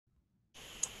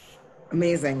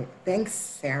Amazing. Thanks,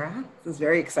 Sarah. This is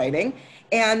very exciting.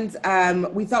 And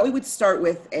we thought we would start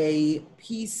with a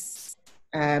piece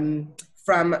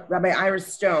from Rabbi Ira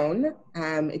Stone.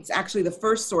 It's actually the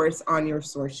first source on your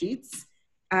source sheets,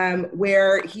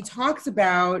 where he talks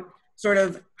about sort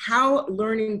of how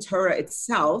learning Torah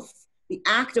itself, the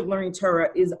act of learning Torah,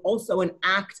 is also an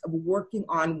act of working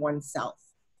on oneself.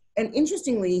 And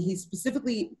interestingly, he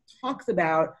specifically talks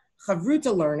about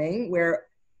Havruta learning, where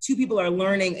two people are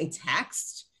learning a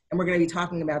text, and we're going to be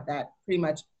talking about that pretty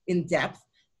much in depth.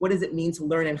 What does it mean to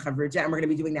learn in Havruta? And we're going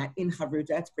to be doing that in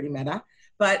Havruta. It's pretty meta.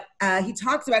 But he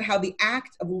talks about how the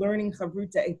act of learning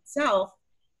Havruta itself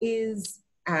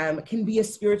can be a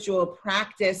spiritual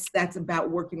practice that's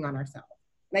about working on ourselves.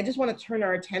 And I just want to turn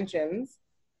our attention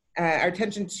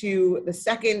to the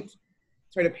second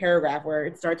sort of paragraph, where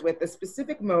it starts with the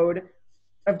specific mode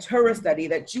of Torah study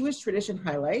that Jewish tradition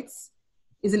highlights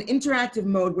is an interactive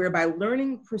mode whereby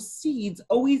learning proceeds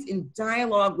always in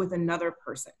dialogue with another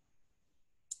person,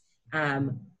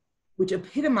 which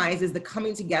epitomizes the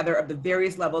coming together of the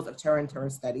various levels of Torah and Torah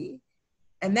study.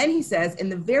 And then he says, in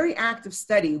the very act of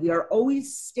study, we are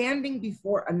always standing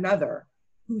before another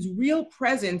whose real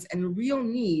presence and real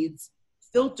needs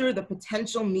filter the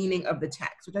potential meaning of the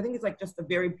text, which I think is like just a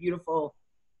very beautiful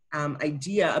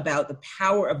idea about the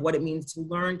power of what it means to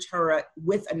learn Torah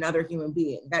with another human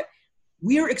being. That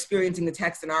we're experiencing the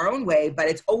text in our own way, but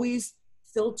it's always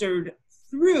filtered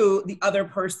through the other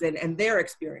person and their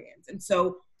experience. And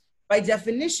so by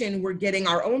definition, we're getting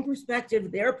our own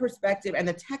perspective, their perspective, and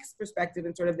the text perspective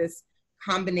in sort of this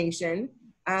combination.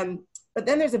 But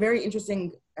then there's a very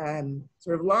interesting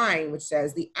sort of line which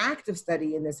says, the act of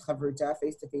study in this Havruta,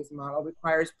 face-to-face model,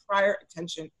 requires prior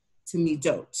attention to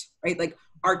midot, right? Like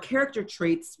our character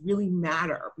traits really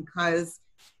matter, because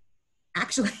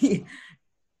actually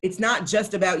it's not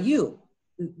just about you.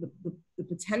 The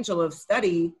potential of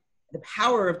study, the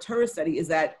power of Torah study is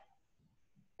that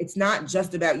it's not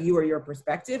just about you or your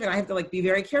perspective. And I have to be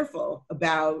very careful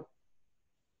about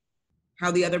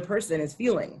how the other person is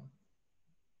feeling.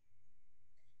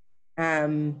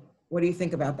 What do you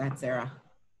think about that, Sarah?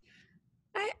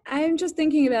 I'm just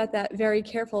thinking about that very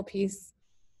careful piece.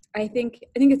 I think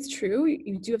it's true.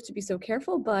 You do have to be so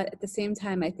careful, but at the same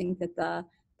time, I think that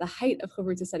the height of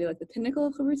Havruta study, like the pinnacle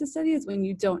of Havruta study, is when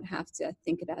you don't have to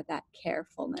think about that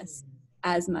carefulness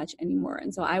as much anymore.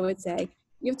 And so I would say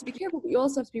you have to be careful, but you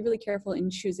also have to be really careful in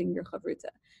choosing your Havruta.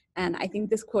 And I think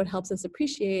this quote helps us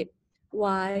appreciate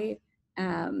why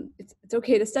it's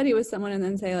okay to study with someone and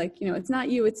then say, it's not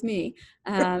you, it's me.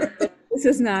 This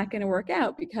is not going to work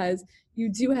out, because you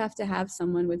do have to have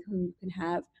someone with whom you can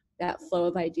have that flow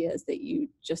of ideas that you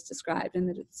just described, and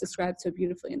that it's described so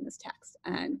beautifully in this text.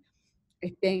 And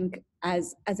I think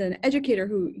as an educator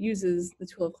who uses the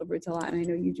tool of Havruta a lot, and I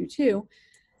know you do too,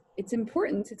 it's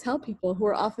important to tell people who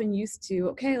are often used to,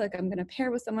 okay, I'm going to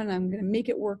pair with someone, I'm going to make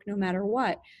it work no matter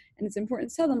what. And it's important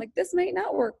to tell them, this might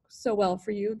not work so well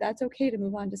for you. That's okay to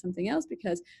move on to something else,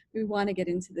 because we want to get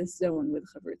into this zone with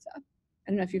Havruta. I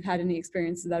don't know if you've had any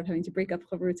experiences about having to break up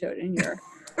Havruta in your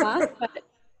class,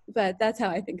 but that's how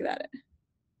I think about it.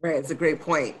 Right, it's a great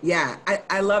point. Yeah,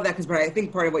 I love that, because I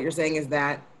think part of what you're saying is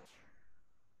that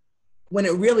when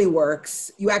it really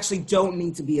works, you actually don't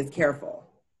need to be as careful.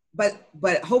 But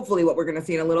hopefully what we're going to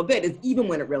see in a little bit is even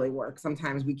when it really works,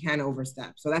 sometimes we can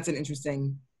overstep. So that's an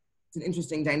interesting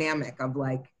dynamic of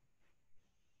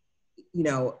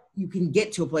you can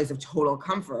get to a place of total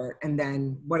comfort, and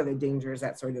then what are the dangers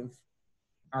that sort of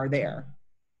are there?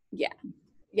 Yeah.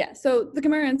 So the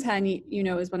Gemara in Ta'anit,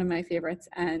 is one of my favorites,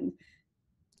 and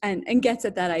gets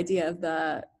at that idea of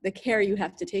the care you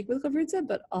have to take with Havruta,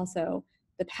 but also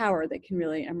the power that can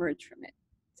really emerge from it.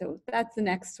 So that's the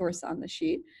next source on the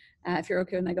sheet, if you're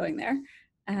okay with not going there.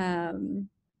 I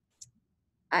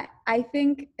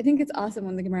think it's awesome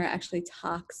when the Gemara actually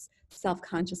talks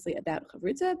self-consciously about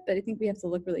Havruta, but I think we have to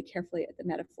look really carefully at the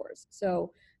metaphors.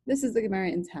 So this is the Gemara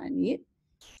in Ta'anit.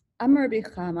 Amar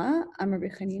Bichama, Amar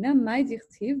Bichanina, Mai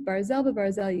Dichtiv, Barzel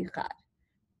beBarzel Yichad.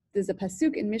 There's a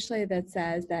pasuk in Mishlei that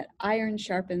says that iron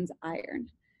sharpens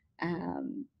iron.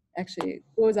 Actually, it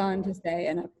goes on to say,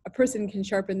 and a person can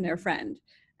sharpen their friend.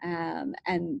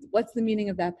 And what's the meaning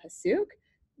of that pasuk?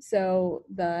 So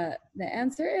the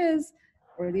answer is,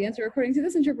 or the answer according to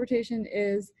this interpretation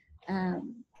is,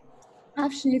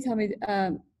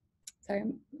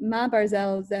 Ma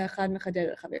barzel zechad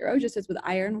mechader chavero, just as with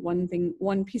iron,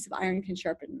 one piece of iron can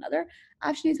sharpen another.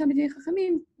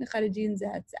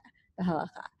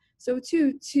 So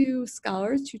two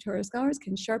Torah scholars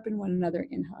can sharpen one another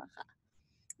in halacha.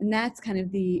 And that's kind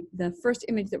of the first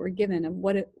image that we're given of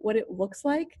what it looks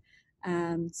like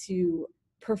to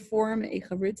perform a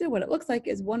Havruta, what it looks like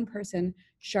is one person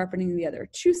sharpening the other.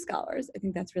 Two scholars. I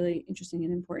think that's really interesting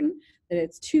and important, that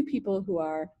it's two people who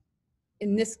are,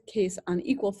 in this case, on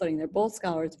equal footing. They're both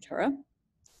scholars of Torah,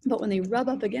 but when they rub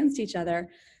up against each other,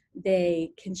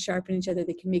 they can sharpen each other,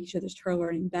 they can make each other's Torah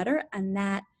learning better, and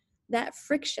that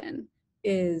friction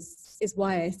is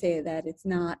why I say that it's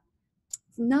not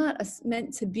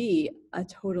meant to be a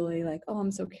totally like, oh,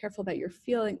 I'm so careful about your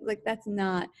feelings. Like, that's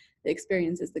not the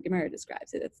experience as the Gemara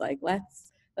describes it. It's like,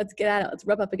 let's get at it, let's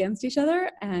rub up against each other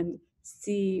and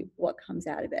see what comes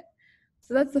out of it.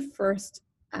 So that's the first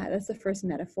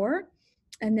metaphor.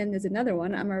 And then there's another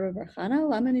one, Amar Rabba Barchana,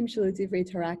 Lama nimshalu divrei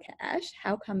Torah ka'esh,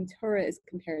 how come Torah is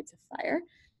compared to fire?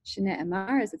 Shnei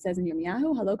Amar, as it says in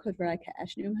Yirmiyahu, Halo kodvrei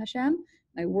ka'esh neum Hashem,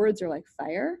 my words are like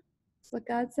fire. That's what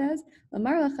God says.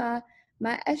 Lamar lacha,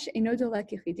 ma'esh eino dolek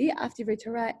yichidi, af divrei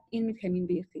Torah in mikaymin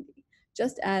biyichidi.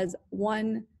 Just as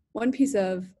one piece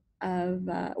of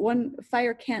one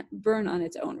fire can't burn on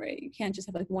its own, right? You can't just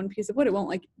have like one piece of wood. It won't,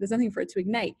 like, there's nothing for it to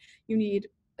ignite. You need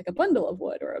like a bundle of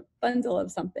wood or a bundle of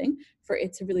something for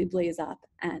it to really blaze up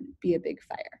and be a big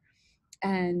fire.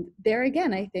 And there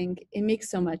again, I think it makes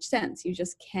so much sense. You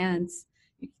just can't,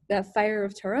 the fire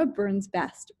of Torah burns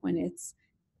best when it's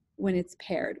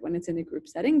paired, when it's in a group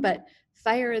setting. But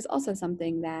fire is also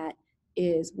something that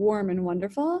is warm and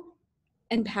wonderful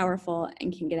and powerful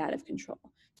and can get out of control.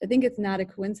 So I think it's not a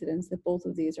coincidence that both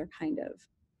of these are kind of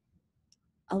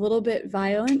a little bit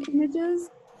violent images,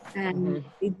 and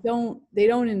they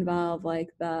don't involve like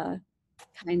the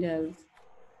kind of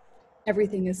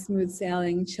everything is smooth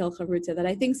sailing, chill Havruta that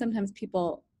I think sometimes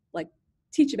people like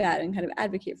teach about and kind of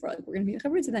advocate for. Like, we're going to be in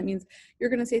Havruta, that means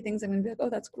you're going to say things, I'm going to be like, oh,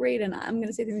 that's great, and I'm going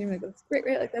to say things, and you're like, that's great,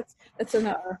 right? Like that's so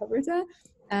not our Havruta.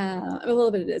 A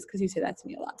little bit it is, because you say that to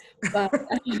me a lot.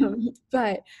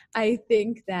 But I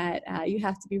think that you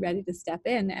have to be ready to step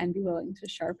in and be willing to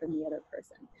sharpen the other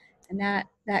person, and that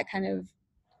kind of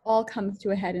all comes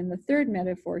to a head in the third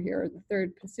metaphor here, or the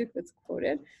third pasuk that's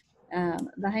quoted.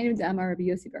 What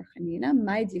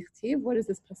is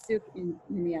this pasuk in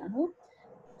Yirmiyahu?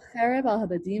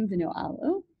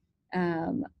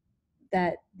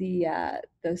 That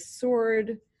the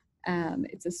sword,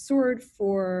 it's a sword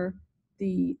for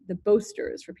the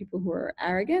boasters, for people who are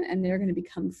arrogant, and they're going to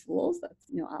become fools.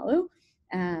 That's no'alu.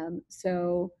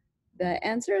 So the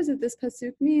answer is that this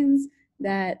pasuk means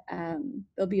that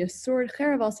there'll be a sword,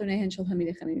 there'll be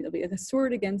like a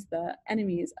sword against the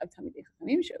enemies of Talmidei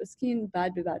Chachamim, she'oskin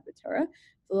bad b'bad b'Torah,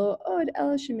 v'lo od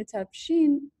ela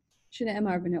shemitapshin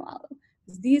shene'emar v'no'alu.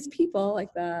 These people,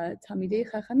 like the Talmidei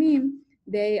Chachamim,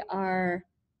 they are,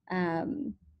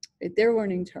 they're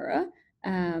learning Torah,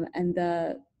 and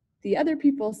the other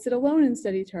people sit alone and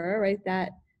study Torah, right?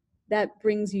 That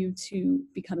brings you to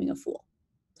becoming a fool,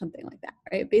 something like that,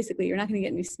 right? Basically, you're not going to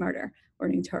get any smarter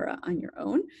learning Torah on your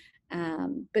own.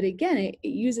 But again, it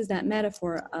uses that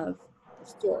metaphor of the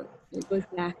sword. It goes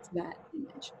back to that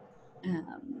image.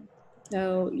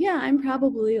 So yeah, I'm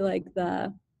probably like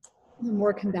the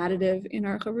more combative in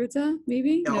our Havruta,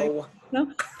 maybe. No,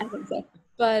 I think so.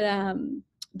 But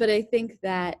I think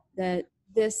that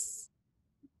this,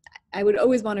 I would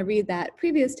always want to read that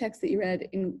previous text that you read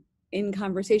in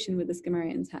conversation with this Gemara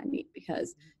in Ta'anit,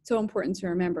 because it's so important to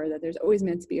remember that there's always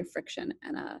meant to be a friction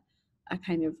and a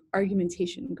kind of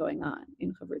argumentation going on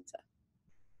in Havruta.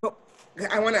 Well,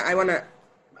 I want to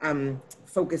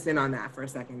focus in on that for a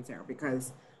second, Sarah,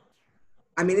 because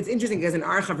I mean, it's interesting because in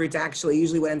our Havruta, actually,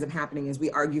 usually what ends up happening is we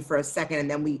argue for a second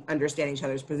and then we understand each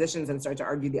other's positions and start to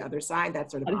argue the other side.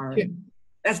 That's sort of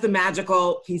that's the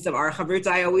magical piece of our Havruta.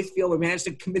 I always feel we manage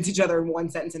to convince each other in one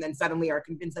sentence and then suddenly are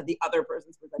convinced that the other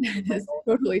person's position is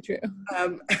totally true.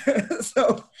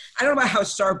 So I don't know about how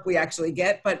sharp we actually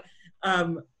get, but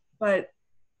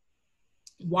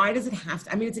why does it have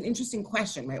to, I mean, it's an interesting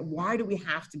question, right? Why do we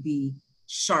have to be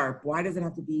sharp? Why does it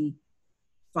have to be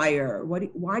fire? Why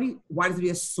does it be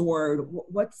a sword?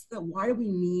 Why do we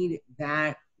need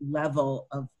that level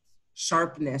of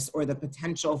sharpness or the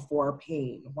potential for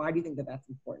pain? Why do you think that that's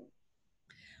important?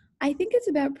 I think it's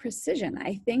about precision.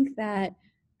 I think that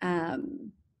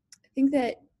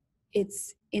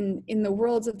it's in the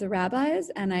worlds of the rabbis,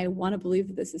 and I want to believe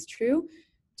that this is true.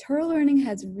 Torah learning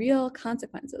has real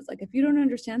consequences. Like, if you don't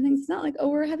understand things, it's not like, oh,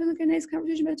 we're having like a nice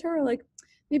conversation about Torah. Like,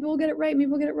 maybe we'll get it right,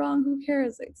 maybe we'll get it wrong. Who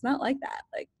cares? Like, it's not like that.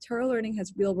 Like, Torah learning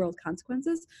has real world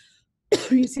consequences.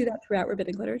 You see that throughout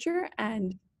rabbinic literature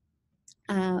and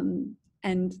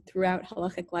throughout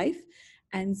halachic life.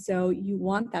 And so you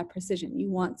want that precision. You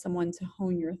want someone to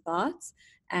hone your thoughts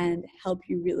and help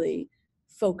you really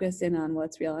focus in on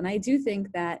what's real. And I do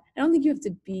think that, I don't think you have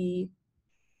to be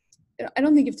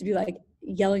like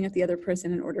yelling at the other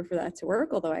person in order for that to work,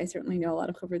 although I certainly know a lot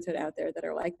of Havruta out there that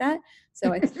are like that.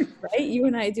 So I think, right, you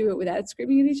and I do it without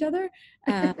screaming at each other.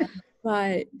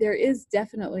 But there is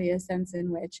definitely a sense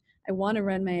in which I want to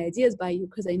run my ideas by you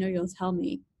because I know you'll tell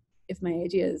me if my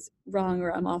idea is wrong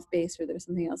or I'm off base or there's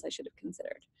something else I should have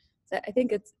considered. So I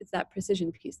think it's that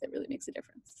precision piece that really makes a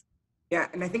difference. Yeah,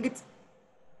 and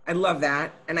I love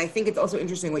that. And I think it's also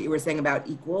interesting what you were saying about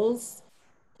equals,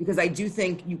 because I do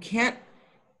think you can't,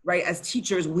 right, as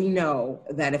teachers, we know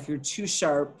that if you're too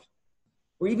sharp,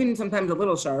 or even sometimes a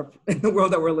little sharp in the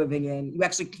world that we're living in, you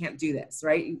actually can't do this,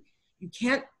 right? You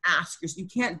can't you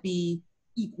can't be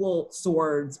equal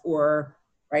swords or,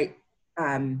 right,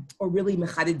 or really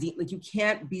mechadedin, like you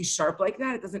can't be sharp like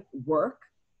that. It doesn't work.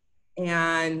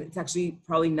 And it's actually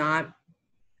probably not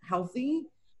healthy.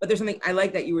 But there's something I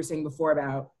like that you were saying before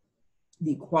about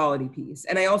the equality piece.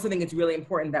 And I also think it's really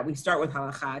important that we start with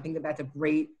halakha. I think that that's a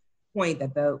great point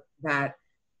that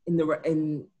in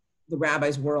the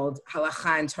rabbi's world,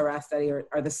 halakha and Torah study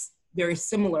are this very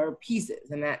similar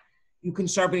pieces, and that you can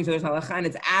sharpen each other's halakha, and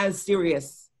it's as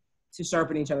serious to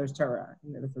sharpen each other's Torah. I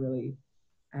think that's a really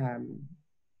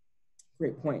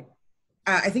great point.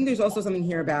 I think there's also something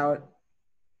here about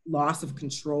loss of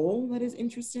control that is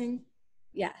interesting.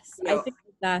 Yes, I think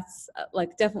that's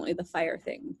like definitely the fire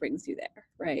thing brings you there,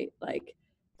 right? Like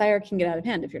fire can get out of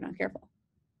hand if you're not careful.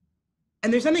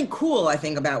 And there's something cool, I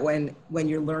think, about when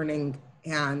you're learning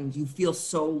and you feel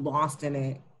so lost in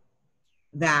it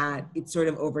that it sort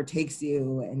of overtakes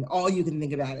you, and all you can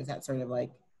think about is that sort of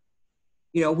like,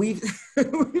 you know, we've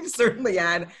certainly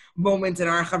had moments in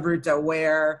our Havruta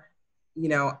where, you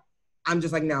know, I'm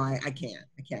just like, no, I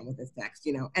can't with this text,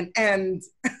 you know, and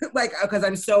like, because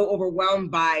I'm so overwhelmed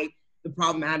by the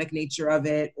problematic nature of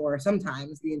it, or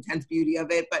sometimes the intense beauty of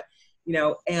it. But, you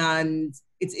know, and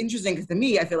it's interesting because to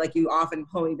me, I feel like you often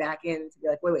pull me back in to be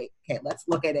like, wait, okay, let's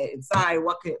look at it inside.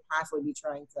 What could it possibly be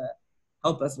trying to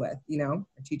help us with, you know,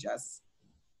 or teach us?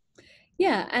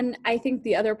 Yeah, and I think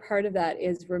the other part of that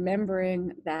is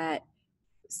remembering that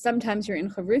sometimes you're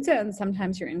in Havruta and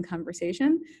sometimes you're in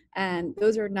conversation, and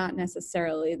those are not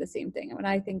necessarily the same thing. And when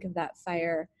I think of that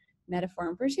fire metaphor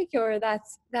in particular,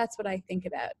 that's what I think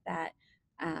about. That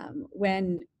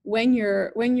when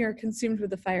you're consumed with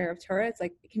the fire of Torah, it's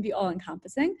like it can be all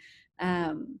encompassing.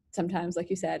 Sometimes, like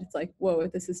you said, it's like, whoa,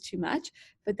 this is too much.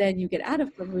 But then you get out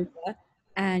of Havruta,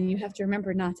 and you have to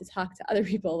remember not to talk to other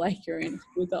people like you're in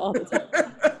Havruta all the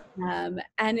time.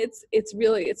 And it's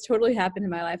totally happened in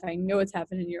my life. I know it's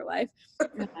happened in your life,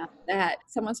 that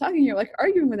someone's talking, you're like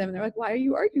arguing with them, and they're like, why are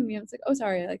you arguing with me? And it's like, oh,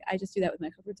 sorry, like I just do that with my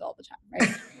Havruta all the time,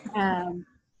 right?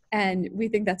 And we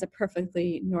think that's a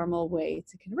perfectly normal way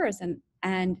to converse,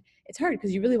 and it's hard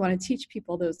because you really want to teach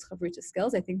people those Havruta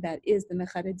skills. I think that is the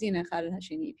mechadedin echad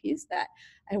hasheni piece, that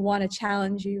I want to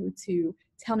challenge you to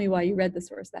tell me why you read the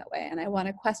source that way, and I want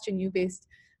to question you based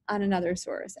on another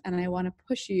source, and I want to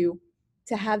push you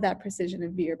to have that precision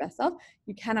and be your best self.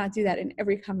 You cannot do that in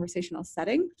every conversational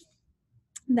setting.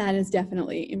 That is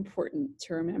definitely important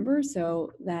to remember.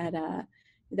 So that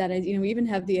is, you know, we even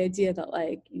have the idea that,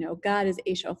 like, you know, God is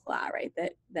Eish Ochla, right?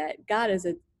 That God is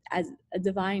as a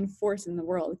divine force in the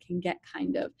world can get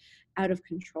kind of out of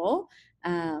control,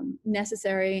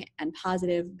 necessary and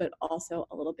positive, but also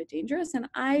a little bit dangerous. And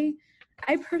I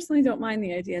personally don't mind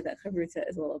the idea that Havruta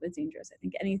is a little bit dangerous. I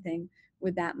think anything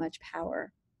with that much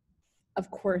power, of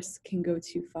course, can go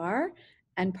too far.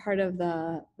 And part of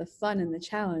the fun and the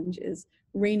challenge is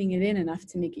reining it in enough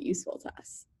to make it useful to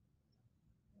us.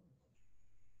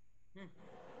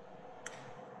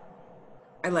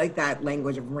 I like that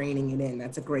language of reining it in.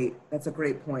 That's a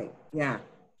great point. Yeah.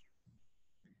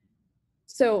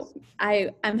 So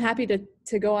I'm happy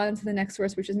to go on to the next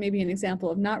source, which is maybe an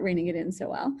example of not reining it in so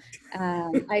well.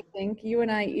 I think you and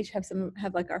I each have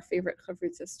like our favorite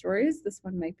Havruta stories. This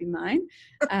one might be mine.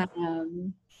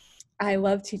 I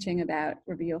love teaching about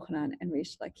Rabbi Yochanan and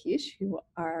Reish Lakish, who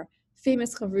are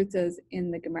famous Havrutas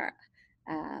in the Gemara.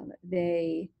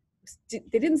 They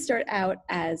didn't start out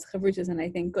as Havrutas, and I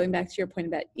think going back to your point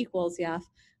about equals, Yaf,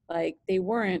 like they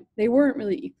weren't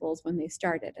really equals when they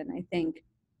started, and I think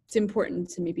it's important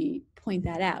to maybe point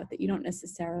that out, that you don't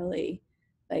necessarily,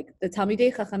 like the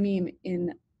Talmidei Chachamim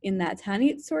in that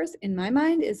Tanit source, in my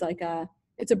mind, is like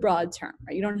it's a broad term,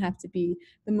 right? You don't have to be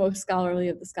the most scholarly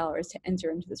of the scholars to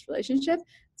enter into this relationship.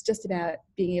 It's just about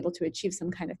being able to achieve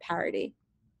some kind of parity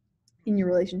in your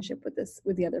relationship with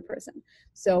the other person.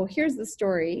 So here's the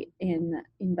story in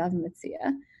Bava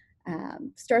Metzia.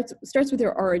 Starts with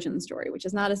their origin story, which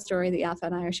is not a story that Yaffa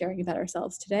and I are sharing about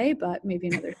ourselves today, but maybe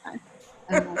another time.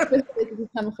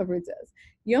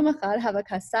 Yom Echad hava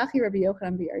kasachi Rabbi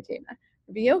Yochanan b'Yardena.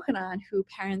 Rabbi Yochanan, who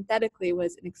parenthetically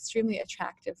was an extremely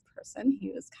attractive person.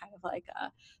 He was kind of like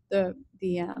the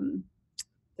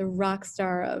rock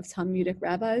star of Talmudic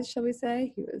rabbis, shall we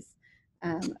say. He was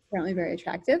apparently very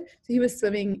attractive. So he was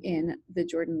swimming in the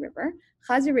Jordan River.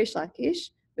 Chazi Reish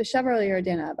Lakish, V'shavar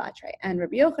Yardena Abatre. And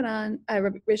Rabbi Yochanan,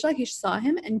 Reish Lakish saw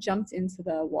him and jumped into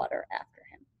the water after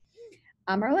him.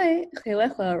 Amar le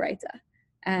chelech la'oraita.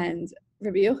 And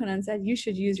Rabbi Yochanan said, you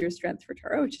should use your strength for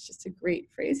Torah, which is just a great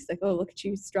phrase. He's like, oh, look at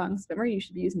you, strong swimmer. You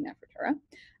should be using that for Torah.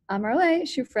 Amar le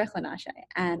shufrech lanashe.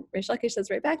 And Reish Lakish says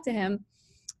right back to him,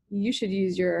 you should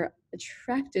use your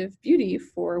attractive beauty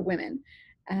for women.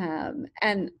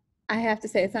 And I have to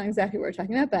say, it's not exactly what we're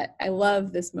talking about, but I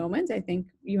love this moment. I think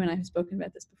you and I have spoken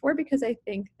about this before, because I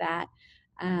think that,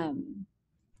 I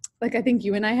think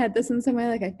you and I had this in some way.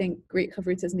 Like, I think great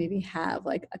chavrutas maybe have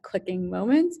like a clicking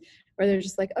moment where they're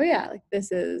just like, oh yeah, like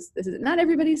this is not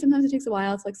everybody. Sometimes it takes a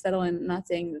while to like settle in. I'm not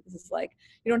saying that this is like,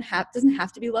 doesn't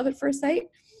have to be love at first sight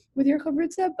with your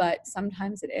chavruta, but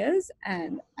sometimes it is.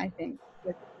 And I think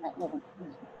with that level,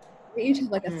 they each have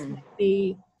like a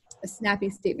snappy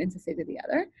statement to say to the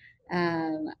other.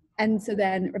 And so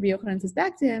then Rabbi Yochanan says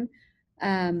back to him,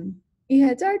 he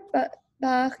says,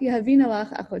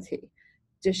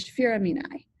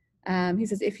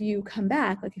 if you come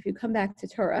back to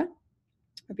Torah,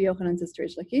 Rabbi Yochanan says to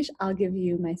Reish Lakish, I'll give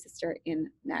you my sister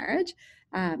in marriage,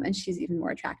 and she's even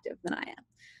more attractive than I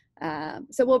am.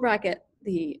 So we'll bracket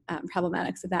the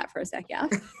problematics of that for a sec, yeah.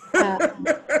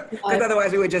 Because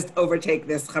otherwise we would just overtake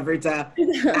this Havruta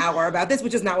hour about this,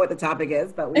 which is not what the topic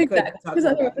is, but we could talk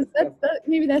about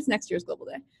maybe that's next year's Global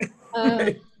Day.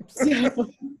 So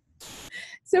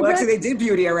well, actually, they did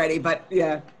beauty already, but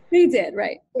yeah. They did,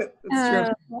 right. It's true.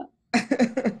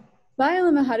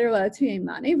 And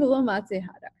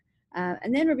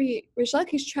then Reish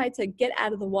Lakish tried to get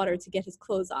out of the water to get his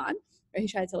clothes on. Or he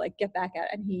tried to like get back out,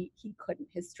 and he couldn't.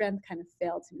 His strength kind of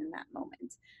failed him in that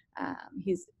moment.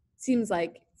 Seems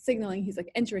like signaling he's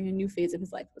like entering a new phase of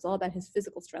his life. It was all about his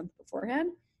physical strength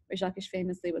beforehand. Reish Lakish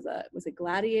famously was a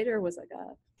gladiator, was like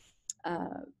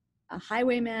a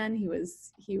highwayman. He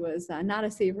was not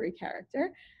a savory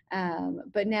character,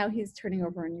 but now he's turning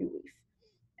over a new leaf.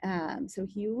 So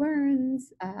he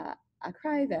learns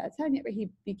Akrai Ve'atanya, where he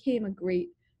became a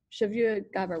great Shavua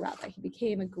Gava rabbi. He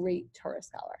became a great Torah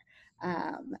scholar.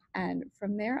 And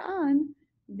from there on,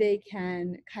 they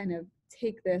can kind of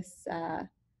take this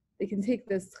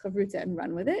chavruta and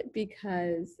run with it,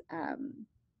 because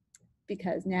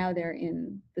now they're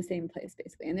in the same place,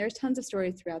 basically. And there's tons of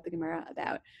stories throughout the Gemara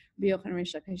about Rabbi Yochanan and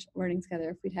Reish Lakish learning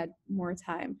together. If we'd had more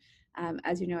time,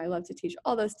 as you know, I love to teach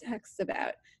all those texts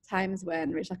about times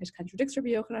when Reish Lakish contradicts Rabbi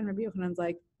Yochanan. Rabbi Yochanan's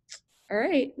like, all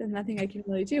right, there's nothing I can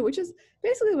really do, which is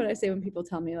basically what I say when people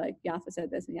tell me like Yaffa said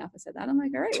this and Yaffa said that. I'm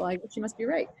like, all right, well, I guess she must be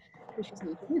right, because she's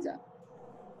not Havruta.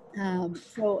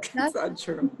 So that's not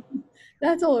true.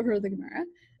 That's all over the Gemara,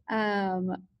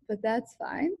 but that's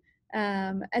fine.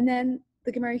 And then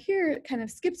the Gemara here kind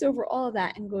of skips over all of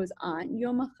that and goes on.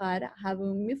 Yom Echad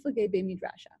havu miflagei beit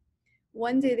midrasha.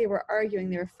 One day they were arguing,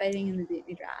 they were fighting in the Beit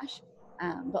Midrash,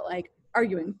 but like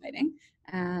fighting.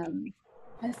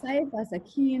 Hasayif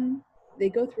hasakin. They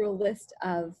go through a list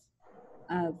of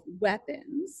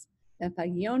weapons.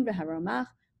 Fagion v'haramach,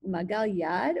 umagal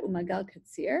yad, umagal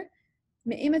katsir.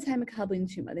 Me'ematai makabelin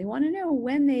tuma. They want to know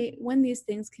when these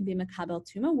things can be makabel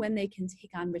tuma, when they can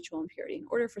take on ritual impurity. In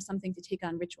order for something to take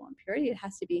on ritual impurity, it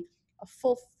has to be a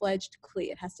full-fledged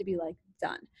kli. It has to be like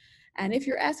done. And if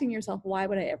you're asking yourself, why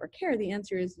would I ever care? The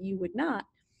answer is you would not,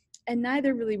 and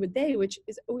neither really would they, which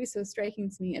is always so striking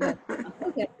to me about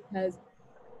because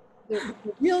the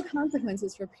real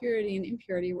consequences for purity and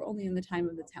impurity were only in the time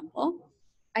of the temple.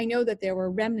 I know that there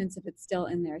were remnants of it still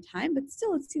in their time, but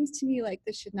still it seems to me like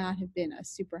this should not have been a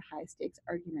super high stakes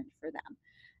argument for them.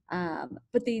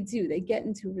 But they do. They get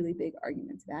into really big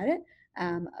arguments about it,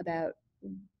 about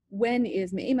when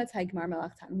is me'ematai gemar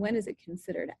melachtan, when is it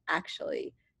considered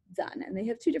actually done? And they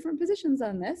have two different positions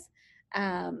on this.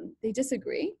 They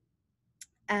disagree.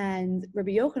 And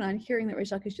Rabbi Yochanan, hearing that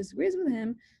Reish Lakish disagrees with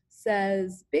him,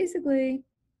 says basically,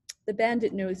 the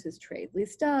bandit knows his trade.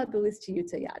 Lista b'lista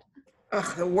yuta yad.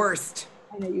 Ugh, the worst.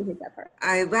 I know you hate that part.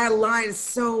 That line is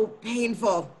so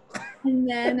painful. And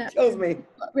then it kills me.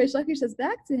 Reish Lakish says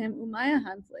back to him, Umaya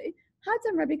Hansli,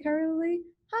 Hatam Rabbi Karuli.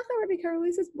 Hacha Rabbi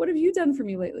Karuli says, what have you done for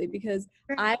me lately? Because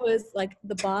I was like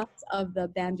the boss of the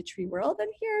banditry world, and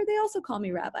here they also call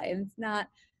me rabbi, and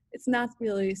it's not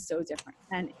really so different.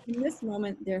 And in this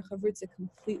moment, their chavruta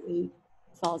completely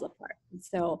falls apart. And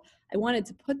so I wanted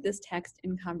to put this text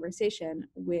in conversation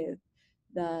with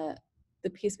the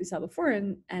piece we saw before,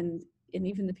 and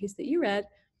even the piece that you read,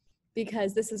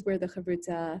 because this is where the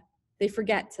Havruta, they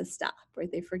forget to stop,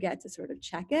 right? They forget to sort of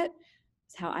check it.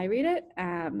 That's how I read it.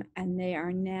 And they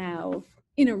are now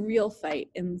in a real fight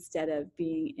instead of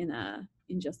being in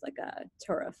just like a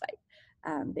Torah fight.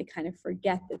 They kind of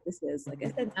forget that this is, like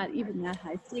I said, not even that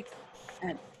high stakes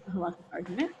at a halachic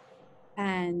argument.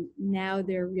 And now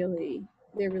they're really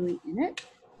in it.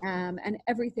 And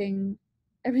everything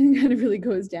kind of really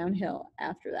goes downhill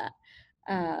after that.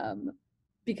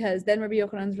 Because then Rabbi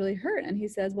Yochanan's really hurt, and he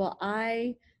says, well,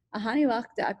 I brought you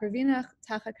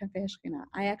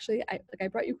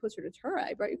closer to Torah.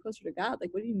 I brought you closer to God.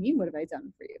 Like, what do you mean? What have I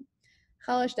done for you?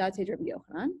 Chalash da'atei Rabbi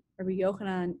Yochanan. Rabbi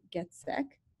Yochanan gets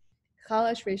sick.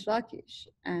 Chalash Reish Lakish.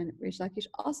 And Reish Lakish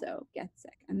also gets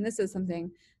sick. And this is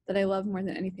something that I love more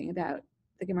than anything about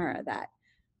the Gemara, that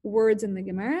words in the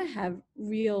Gemara have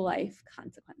real life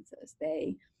consequences.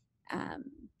 They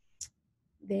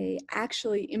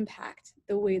actually impact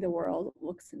the way the world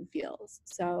looks and feels.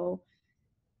 So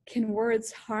can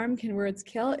words harm? Can words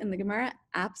kill? In the Gemara,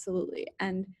 absolutely.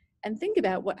 And think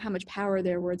about how much power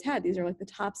their words had. These are like the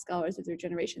top scholars of their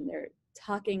generation. They're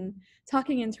talking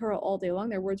in Torah all day long.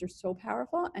 Their words are so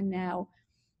powerful, and now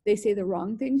they say the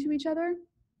wrong thing to each other,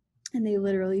 and they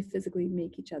literally physically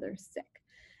make each other sick.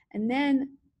 And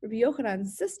then Rabbi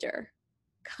Yochanan's sister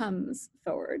comes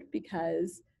forward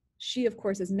because she, of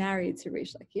course, is married to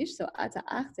Reish Lakish, so Ata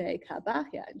Achte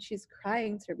Kabachya, and she's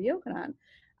crying to Rabbi Yochanan.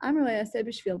 Amrullah said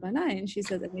b'shvil banai, and she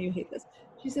says, I know you hate this.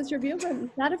 She says to Rabbi Yochanan,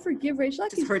 you've got to forgive Reish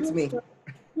Lakish. This hurts me. Do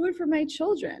it for my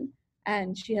children.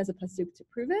 And she has a pasuk to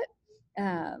prove it. He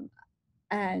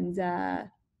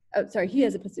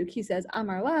has a pasuk. He says,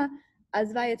 Amarla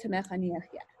azvaya tamecha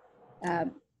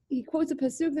niachya. He quotes a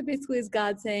pasuk that basically is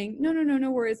God saying,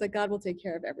 no worries, like God will take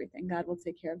care of everything. God will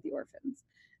take care of the orphans.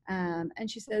 And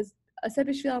she says,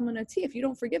 if you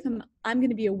don't forgive him, I'm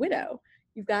going to be a widow.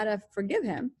 You've got to forgive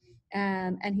him.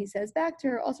 And he says back to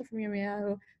her, also from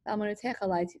Yirmiyahu,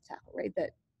 right?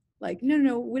 That, like,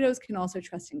 no, widows can also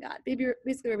trust in God.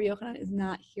 Basically, Rabbi Yochanan is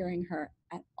not hearing her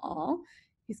at all.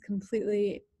 He's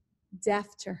completely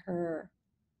deaf to her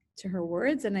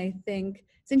words. And I think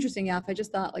it's interesting, Yaf. I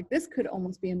just thought, like, this could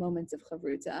almost be a moment of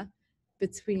Havruta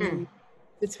between Rabbi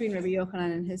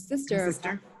Yochanan and his sister. It's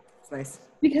nice.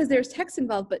 Because there's text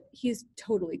involved, but he's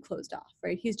totally closed off,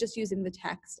 right? He's just using the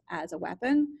text as a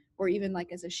weapon, or even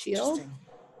like as a shield,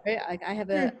 right? Like, I have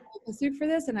a suit for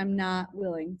this, and I'm not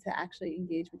willing to actually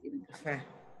engage with you in conversation. I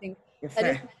think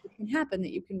that it can happen,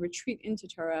 that you can retreat into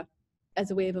Torah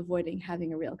as a way of avoiding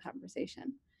having a real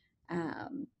conversation.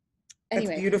 Anyway, that's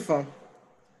beautiful.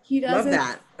 He does love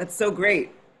that. That's so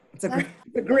great. It's a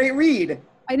great read.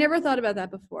 I never thought about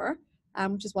that before,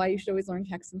 which is why you should always learn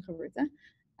text in Havruta.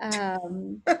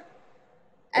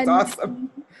 That's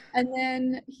awesome. And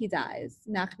then he dies.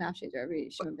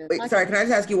 Wait, sorry, can I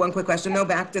just ask you one quick question? No,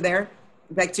 back to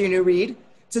your new read.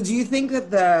 So do you think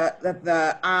that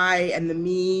the I and the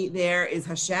me there is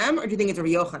Hashem, or do you think it's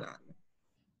Rabbi Yochanan?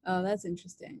 Oh, that's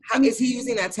interesting. Is he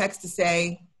using that text to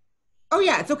say, oh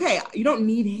yeah, it's okay, you don't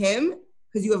need him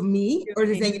because you have me, or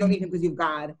is he saying you don't need him because you have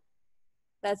God?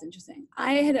 That's interesting.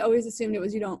 I had always assumed it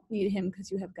was you don't need him because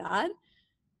you have God.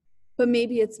 But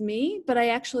maybe it's me, but I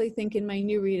actually think in my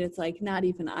new read, it's like not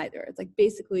even either. It's like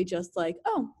basically just like,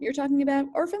 oh, you're talking about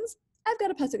orphans? I've got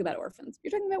a pasuk about orphans.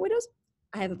 You're talking about widows?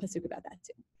 I have a pasuk about that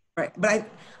too. Right, but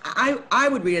I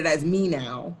would read it as me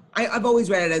now. I've always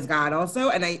read it as God also,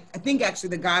 and I think actually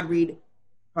the God read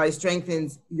probably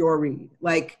strengthens your read.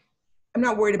 Like, I'm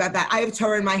not worried about that. I have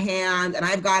Torah in my hand, and I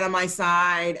have God on my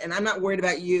side, and I'm not worried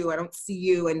about you. I don't see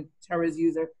you and Torah's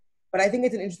user. But I think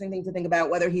it's an interesting thing to think about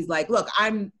whether he's like, look,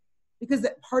 because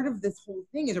part of this whole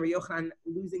thing is Rabbi Yochanan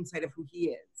losing sight of who he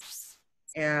is.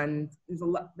 And there's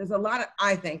a lot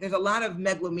of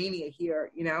megalomania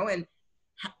here, and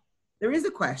there is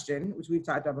a question, which we've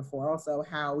talked about before also,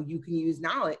 how you can use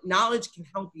knowledge. Knowledge can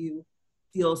help you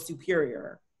feel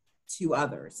superior to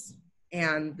others.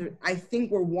 And I think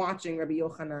we're watching Rabbi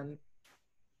Yochanan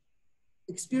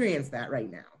experience that right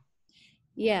now.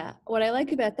 Yeah, what I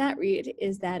like about that read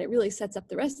is that it really sets up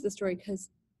the rest of the story,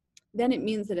 because then it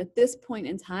means that at this point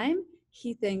in time,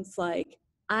 he thinks like,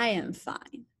 I am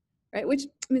fine, right? Which,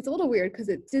 I mean, it's a little weird because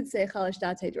it did say Chalash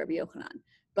Da'atei Rabbi Yochanan,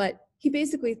 but he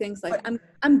basically thinks like,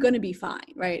 I'm going to be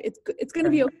fine, right? It's going to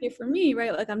be okay for me,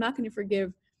 right? Like, I'm not going to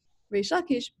forgive Reish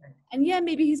Lakish, and yeah,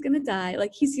 maybe he's going to die.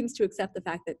 Like, he seems to accept the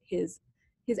fact that his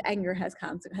anger has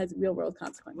real world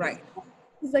consequences. Right.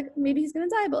 He's like, maybe he's going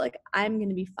to die, but like, I'm going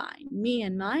to be fine. Me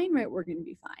and mine, right? We're going to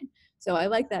be fine. So I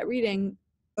like that reading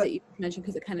that you mentioned,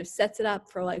 because it kind of sets it up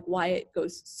for like why it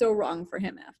goes so wrong for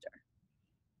him after.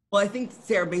 Well, I think,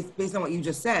 Sarah, based on what you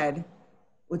just said,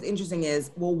 what's interesting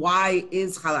is, well, why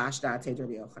is Chalash Da'atei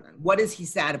Rabbi Yochanan? What is he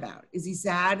sad about? Is he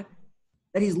sad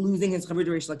that he's losing his Chavruta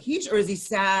Reish Lakish, or is he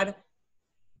sad?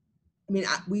 I mean,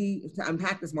 we have to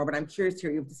unpack this more, but I'm curious to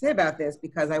hear what you have to say about this,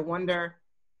 because I wonder,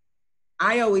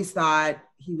 I always thought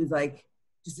he was like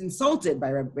just insulted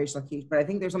by Reish Lakish, but I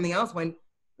think there's something else when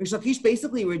Reish Lakish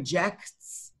basically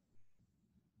rejects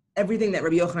everything that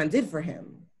Rabbi Yochanan did for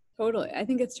him. Totally. I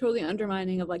think it's totally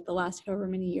undermining of like the last however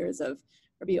many years of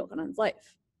Rabbi Yochanan's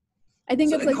life. I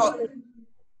think it's like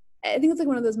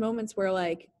one of those moments where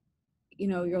like, you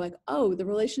know, you're like, oh, the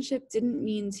relationship didn't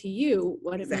mean to you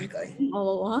what it meant to you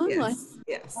all along. Yes.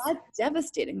 That's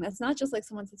devastating. That's not just like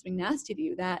someone says something nasty to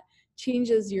you. That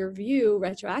changes your view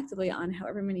retroactively on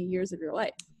however many years of your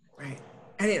life. Right.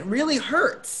 And it really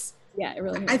hurts. Yeah, it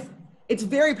really hurts. It's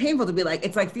very painful to be like,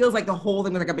 it's like, feels like the whole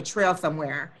thing was like a betrayal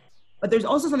somewhere. But there's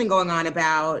also something going on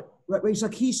about Reish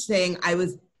Lakish saying, I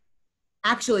didn't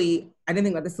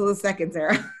think about this till a second,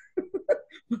 Sarah.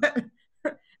 But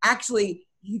actually,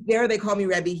 there they call me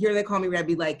Rebbe, here they call me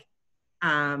Rebbe, like,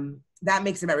 that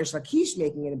makes it about Reish Lakish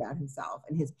making it about himself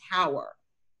and his power.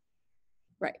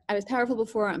 Right. I was powerful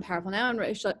before, I'm powerful now. And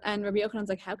Rabbi Yochanan's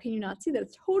like, how can you not see that?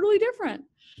 It's totally different.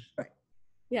 Right.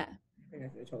 Yeah. I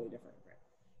think it's totally different. Right.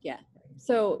 Yeah.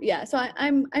 So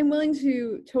I'm willing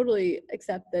to totally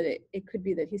accept that it could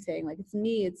be that he's saying like, it's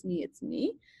me.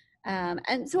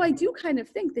 And so I do kind of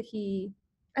think that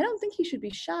I don't think he should be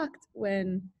shocked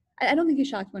I don't think he's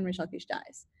shocked when Reish Lakish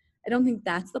dies. I don't think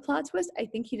that's the plot twist. I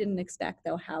think he didn't expect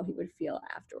though how he would feel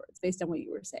afterwards based on what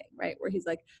you were saying, right? Where he's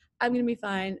like, I'm going to be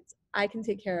fine. I can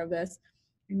take care of this.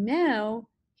 And now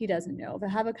he doesn't know.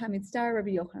 Rabbanit Sara Rabbi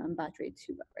Yochanan Batre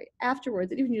Tuba, right?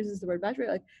 Afterwards, it even uses the word Batre,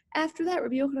 like after that,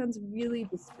 Rabbi Yochanan's really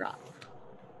distraught.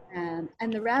 And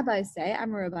the rabbis say,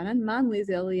 Amar Rabbanan, Man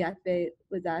Lizel Yatve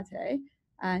Lidate,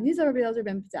 Niza Rabbi Elazar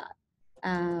ben Padat.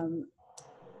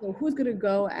 So who's going to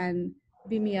go and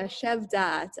be miyashev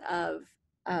dat of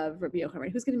Rabbi Yochanan,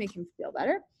 right? Who's going to make him feel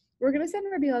better? We're going to send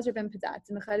Rabbi Elazar ben Padat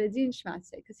to Mecharedin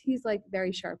Shmatze, because he's like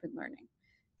very sharp in learning.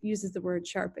 He uses the word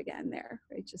sharp again there,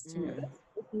 right? Just to notice.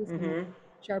 He's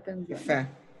sharp in learning.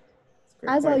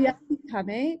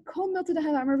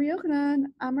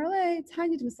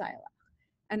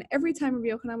 And every time Rabbi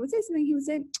Yochanan would say something, he would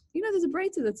say, you know, there's a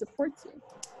breita that supports you.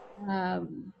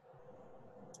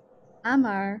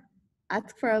 Amar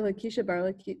Atkfar Lakisha Bar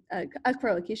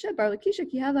Lakisha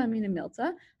ki hava amina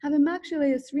milta have a makshi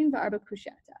le'asrin va'arba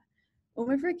kushata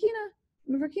u'mefarkina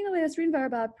le'asrin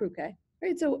va'arba pruke.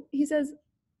 Right. So he says,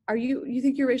 you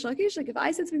think you're Reish Lakish? Like if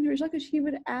I said something to Reish Lakish, he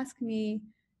would ask me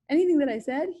anything that I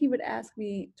said. He would ask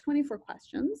me 24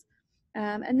 questions,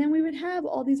 and then we would have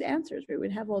all these answers. We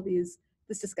would have this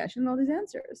discussion and all these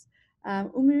answers.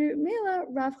 Umela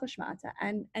Rav Chashmata,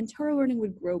 and Torah learning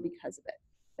would grow because of it.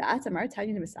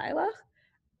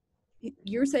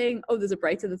 You're saying, oh, there's a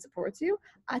brighter that supports you.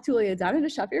 I know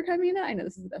this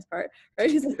is the best part, right?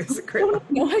 He's like,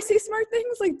 no, I say smart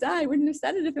things. Like, I wouldn't have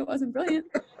said it if it wasn't brilliant.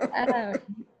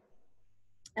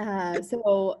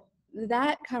 So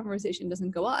that conversation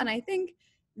doesn't go well. And I think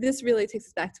this really takes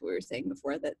us back to what we were saying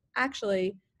before, that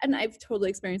actually, and I've totally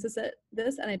experienced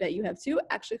this, and I bet you have too,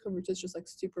 actually Havruta is just like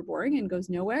super boring and goes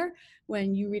nowhere.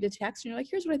 When you read a text and you're like,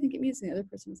 here's what I think it means, and the other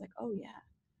person is like, oh yeah.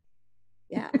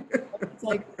 It's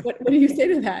like, what do you say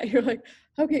to that? You're like,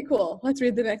 okay, cool, let's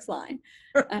read the next line.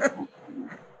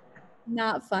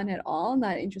 Not fun at all,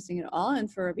 not interesting at all. And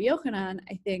for Rabbi Yochanan,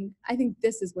 I think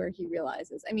this is where he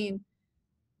realizes, I mean,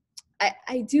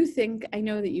 I do think, I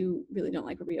know that you really don't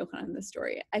like Rabbi Yochanan in this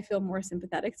story. I feel more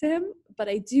sympathetic to him, but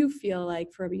I do feel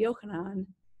like for Rabbi Yochanan,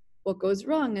 what goes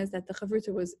wrong is that the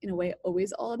Havruta was in a way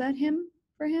always all about him,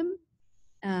 for him.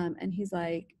 And he's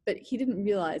like, but he didn't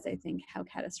realize, I think, how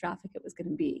catastrophic it was going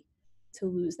to be to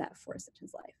lose that force in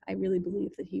his life. I really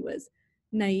believe that he was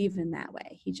naive in that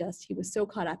way. He was so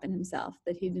caught up in himself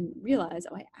that he didn't realize,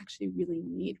 oh, I actually really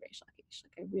need Reish Lakish.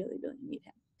 Like, I really, really need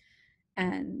him.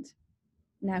 And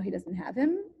now he doesn't have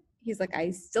him. He's like, I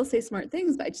still say smart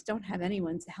things, but I just don't have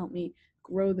anyone to help me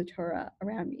grow the Torah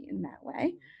around me in that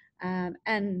way.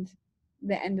 And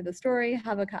the end of the story, he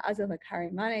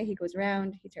goes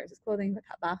around, he tears his clothing,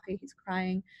 he's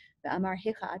crying. And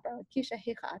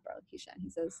he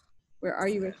says, where are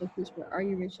you, Reish Lakish? Where are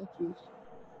you, Reish Lakish?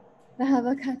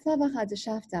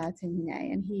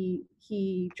 And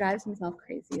he drives himself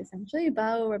crazy, essentially.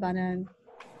 So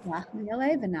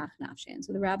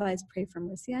the rabbis pray for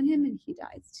mercy on him, and he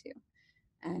dies too.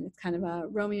 And it's kind of a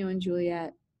Romeo and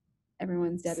Juliet,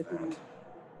 everyone's dead at the end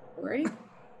story.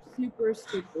 Super,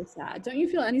 super sad. Don't you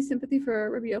feel any sympathy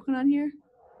for Rabbi Yochanan here?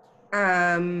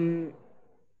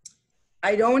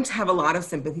 I don't have a lot of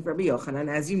sympathy for Rabbi Yochanan,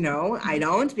 as you know. I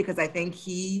don't, because I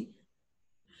think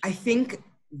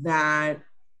that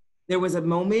there was a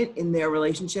moment in their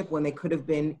relationship when they could have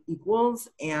been equals,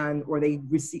 or they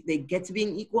get to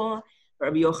being equal, but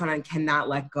Rabbi Yochanan cannot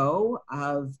let go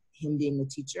of him being the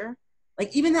teacher.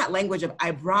 Like, even that language of,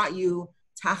 I brought you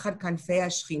tachat kanfei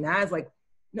hashchina, is like,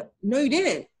 no, you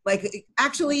didn't. Like,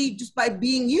 actually, just by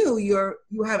being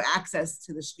you have access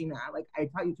to the Shechina. Like, I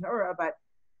taught you Torah, but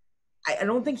I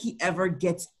don't think he ever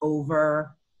gets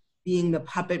over being the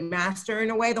puppet master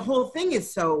in a way. The whole thing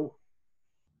is so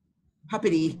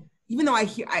puppety, even though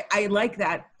I like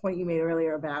that point you made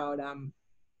earlier about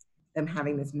them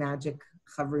having this magic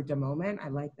Havruta moment. I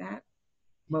like that,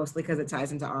 mostly because it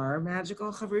ties into our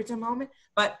magical Havruta moment.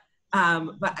 But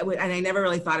I never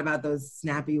really thought about those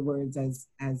snappy words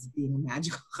as being a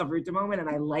magical Havruta moment, and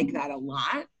I like that a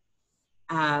lot.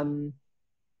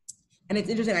 And it's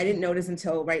interesting, I didn't notice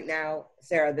until right now,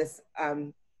 Sarah, this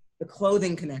the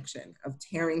clothing connection of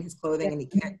tearing his clothing, and he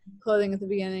can't. Clothing at the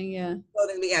beginning, yeah.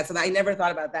 Clothing, yeah. So I never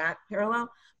thought about that parallel,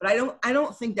 but I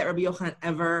don't think that Rabbi Yochanan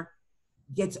ever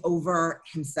gets over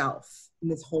himself in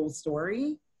this whole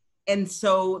story, and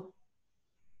so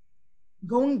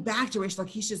going back to Reish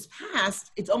Lakish's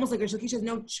past, it's almost like Reish Lakish has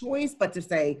no choice but to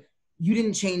say, "You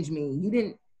didn't change me. You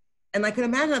didn't." And I can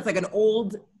imagine that's like an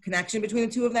old connection between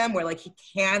the two of them, where like he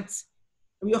can't.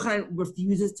 Rabbi Yochanan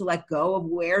refuses to let go of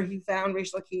where he found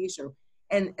Reish Lakish,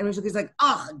 and Reish Lakish is like,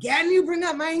 oh, again you bring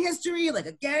up my history, like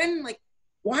again, like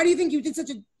why do you think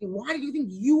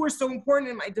you were so important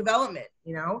in my development?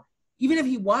 You know, even if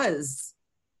he was,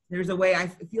 there's a way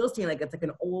it feels to me like it's like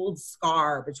an old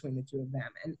scar between the two of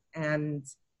them, and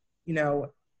you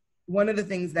know, one of the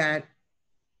things that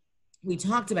we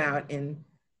talked about in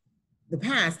the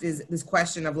past is this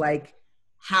question of like,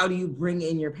 how do you bring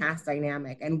in your past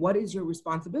dynamic, and what is your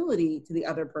responsibility to the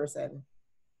other person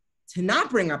to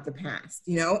not bring up the past,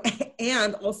 you know,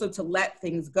 and also to let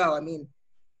things go. I mean,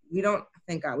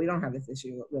 thank God, we don't have this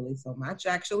issue really so much,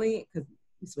 actually, because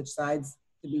we switch sides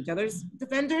to be each other's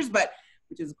defenders, but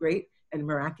which is great and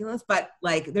miraculous. But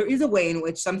like, there is a way in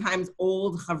which sometimes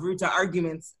old Havruta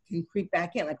arguments can creep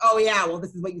back in, like, oh yeah, well,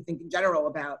 this is what you think in general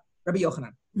about Rabbi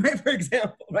Yochanan, right? For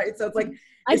example, right? So it's like,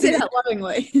 I say that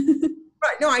lovingly.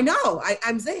 Right. No, I know.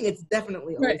 I'm saying it's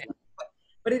definitely always right.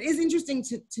 But it is interesting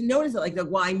to notice it, like,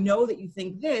 well, I know that you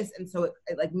think this, and so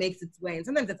it like makes its way. And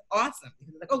sometimes it's awesome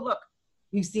because it's like, oh, look,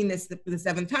 we've seen this for the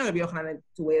seventh time. Rabbi Yochanan,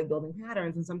 it's a way of building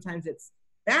patterns. And sometimes it's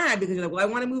bad because you're like, well, I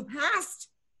want to move past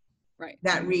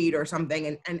that read or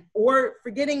something, and or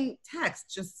forgetting text,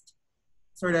 just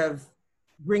sort of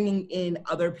bringing in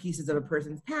other pieces of a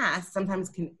person's past sometimes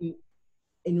can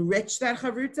enrich that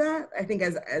Havruta. I think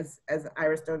as Rabbi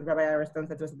Ira Stone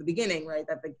said to us at the beginning, right,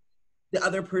 that the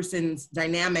other person's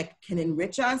dynamic can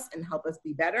enrich us and help us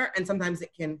be better, and sometimes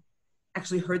it can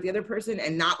actually hurt the other person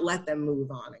and not let them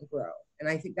move on and grow. And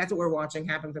I think that's what we're watching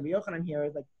happen for Rabbi Yochanan here,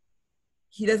 is like,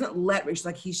 he doesn't let Reish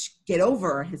Lakish get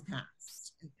over his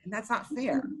past, and that's not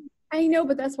fair. I know,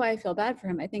 but that's why I feel bad for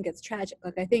him. I think it's tragic.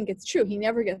 Like, I think it's true. He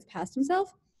never gets past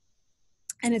himself.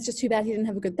 And it's just too bad he didn't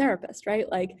have a good therapist, right?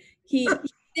 Like, he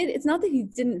did. It's not that he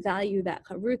didn't value that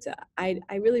Havruta. I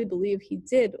really believe he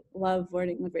did love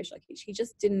learning with Reish Lakish. He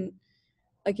just didn't,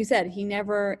 like you said, he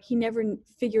never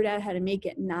figured out how to make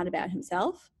it not about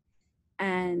himself.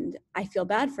 And I feel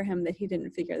bad for him that he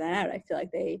didn't figure that out. I feel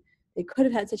like they could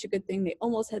have had such a good thing. They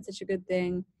almost had such a good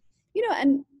thing, you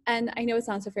know. And I know it's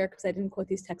not so fair because I didn't quote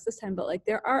these texts this time, but like,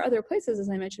 there are other places, as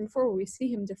I mentioned before, where we see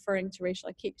him deferring to Reish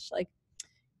Lakish. Like,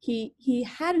 he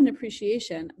had an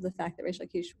appreciation of the fact that Reish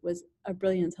Lakish was a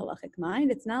brilliant halachic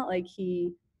mind. It's not like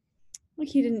he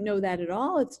didn't know that at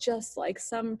all. It's just like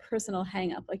some personal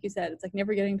hang up. Like you said, it's like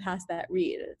never getting past that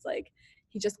read. It's like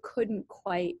he just couldn't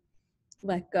quite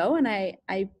let go. And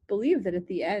I believe that at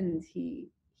the end he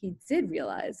did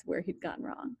realize where he'd gone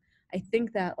wrong. I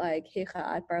think that like Heicha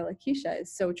at Bar Lakisha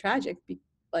is so tragic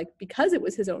because it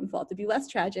was his own fault. It'd be less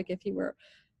tragic if he were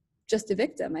just a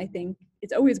victim. I think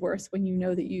it's always worse when you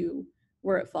know that you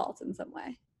were at fault in some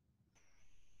way.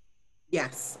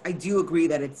 Yes, I do agree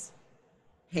that it's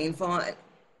painful.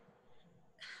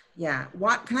 Yeah.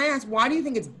 What can I ask? Why do you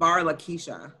think it's Bar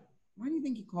Lakisha? Why do you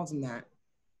think he calls him that?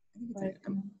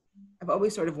 I've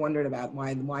always sort of wondered about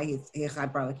why he's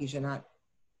Heicha Bar Lakisha, not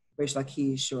Reish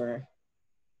Lakish, or.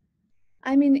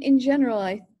 I mean, in general,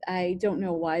 I don't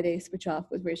know why they switch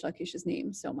off with Reish Lakish's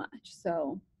name so much.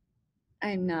 So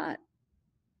I'm not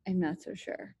so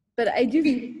sure. But I do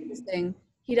think it's interesting.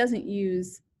 He doesn't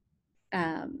use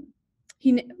Reish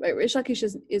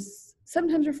Lakish is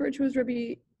sometimes referred to as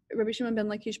Rabbi Shimon ben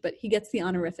Lakish, but he gets the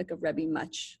honorific of Rebbe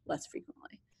much less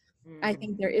frequently. I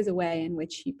think there is a way in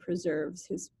which he preserves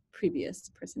his previous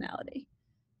personality.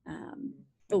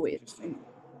 Always.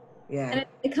 Yeah. And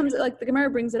it comes, like, the Gemara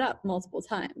brings it up multiple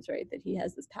times, right? That he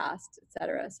has this past,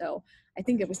 etc. So I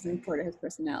think it was something core to his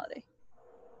personality.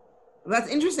 Well,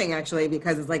 that's interesting, actually,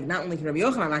 because it's like not only can Rabbi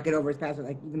Yochanan not get over his past, but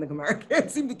like even the Gemara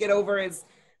can't seem to get over his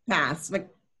past. Like,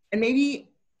 and maybe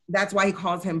that's why he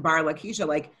calls him Bar Lakisha,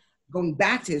 like going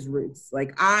back to his roots.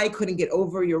 Like, I couldn't get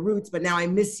over your roots, but now I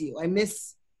miss you. I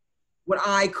miss what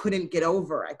I couldn't get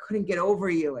over. I couldn't get over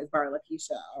you as Bar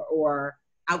Lakisha or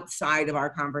outside of our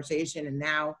conversation, and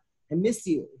now I miss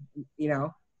you, you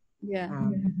know? Yeah.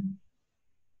 And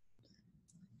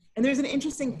there's an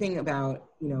interesting thing about,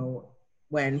 you know,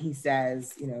 when he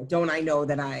says, you know, don't I know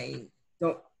that I'm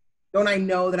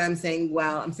saying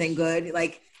well, I'm saying good?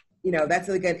 Like, you know, that's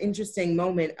like an interesting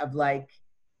moment of like,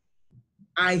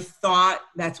 I thought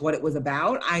that's what it was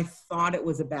about. I thought it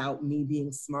was about me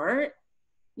being smart.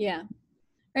 Yeah.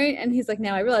 Right. And he's like,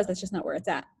 now I realize that's just not where it's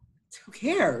at. Who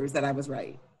cares that I was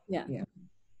right? Yeah. Yeah.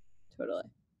 Totally.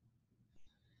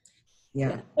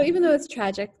 Yeah. So even though it's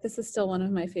tragic, this is still one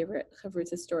of my favorite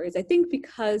Havruta stories. I think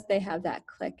because they have that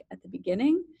click at the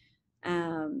beginning,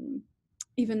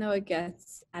 even though it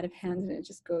gets out of hand and it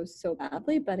just goes so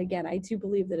badly. But again, I do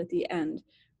believe that at the end,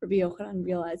 Rabbi Yochanan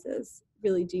realizes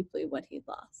really deeply what he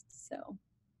lost. So.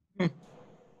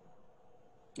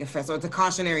 Yeah, so it's a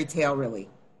cautionary tale, really.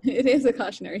 It is a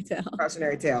cautionary tale.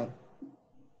 Cautionary tale.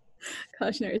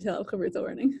 Cautionary tale of Havruta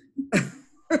warning.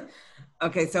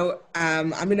 Okay, so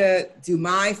I'm gonna do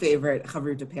my favorite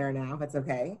Havruta pair now, if that's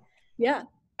okay. Yeah.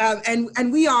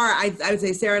 And we are, I would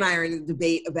say Sarah and I are in a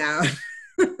debate about,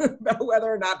 about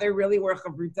whether or not there really were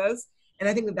Havrutas. And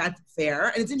I think that that's fair.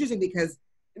 And it's interesting because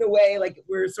in a way, like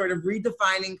we're sort of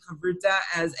redefining Havruta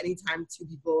as anytime two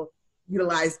people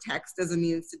utilize text as a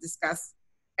means to discuss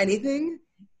anything.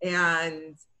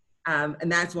 And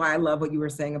that's why I love what you were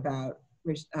saying about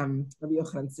Rabbi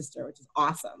Yochanan's sister, which is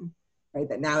awesome. Right,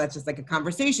 that now that's just like a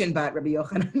conversation, but Rabbi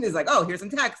Yochanan is like, oh, here's some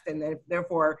text, and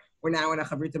therefore we're now in a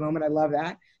Havruta moment. I love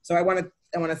that. So I want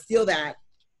to steal that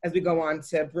as we go on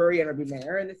to Bruri and Rabbi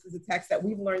Meir, and this is a text that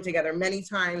we've learned together many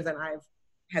times, and I've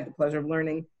had the pleasure of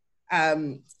learning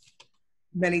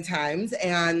many times,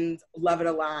 and love it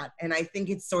a lot. And I think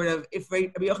it's sort of, if Rabbi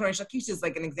Yochanan Shakish is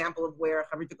like an example of where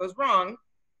Havruta goes wrong,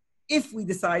 if we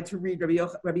decide to read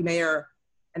Rabbi Meir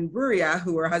and Bruria,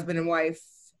 who are husband and wife,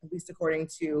 at least according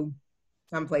to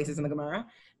some places in the Gemara,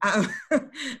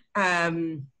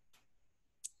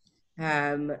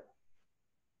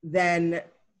 then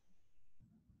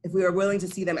if we are willing to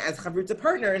see them as Havruta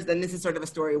partners, then this is sort of a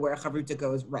story where Havruta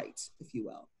goes right, if you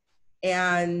will.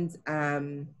 And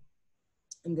I'm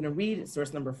going to read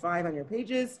source number 5 on your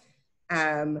pages.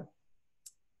 Hanu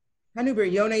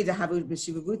biryone dehavu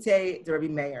b'shivavute de Rabbi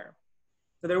Meir.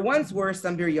 So there once were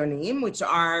some biryonim, which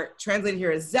are translated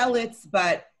here as zealots,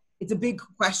 but it's a big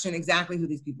question exactly who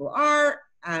these people are.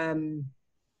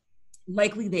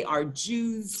 Likely they are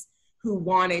Jews who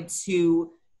wanted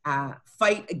to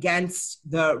fight against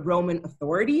the Roman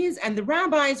authorities, and the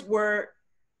rabbis were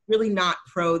really not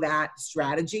pro that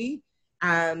strategy.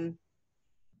 And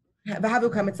they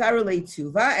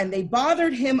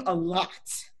bothered him a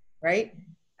lot, right?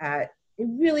 It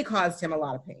really caused him a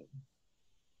lot of pain.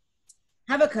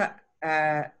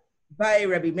 By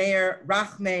Rabbi Meir,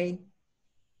 Rachme,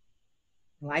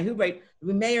 Rabbi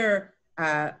Meir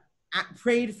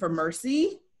prayed for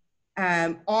mercy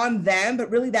on them,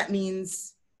 but really that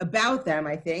means about them,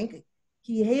 I think,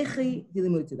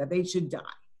 that they should die,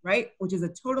 right? Which is a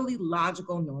totally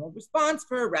logical, normal response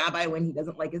for a rabbi when he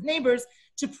doesn't like his neighbors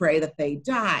to pray that they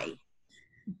die.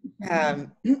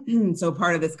 So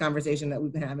part of this conversation that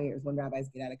we've been having is when rabbis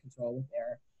get out of control with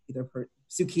their either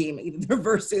psukim, either their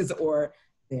verses or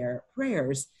their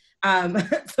prayers.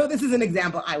 So this is an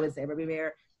example, I would say, Rabbi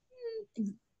Meir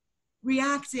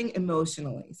reacting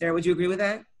emotionally. Sarah, would you agree with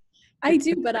that? I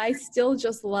do, but I still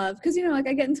just love, because, you know, like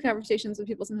I get into conversations with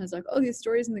people sometimes like, oh, these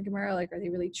stories in the Gemara, like, are they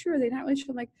really true? Are they not really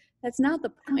true? I'm like, that's not the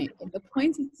point. Like, the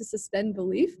point is to suspend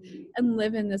belief and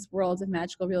live in this world of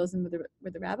magical realism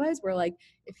with the rabbis, where like,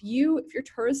 if your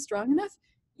Torah is strong enough,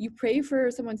 you pray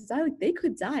for someone to die, like they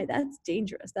could die. That's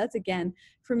dangerous. That's, again,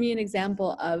 for me, an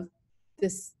example of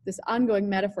this ongoing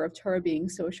metaphor of Torah being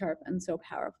so sharp and so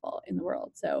powerful in the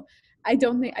world. So I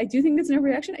do think it's an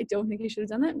overreaction. I don't think he should have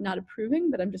done that. I'm not approving,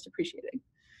 but I'm just appreciating.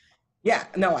 Yeah,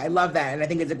 no, I love that. And I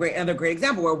think it's another great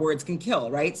example where words can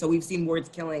kill, right? So we've seen words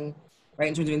killing, right,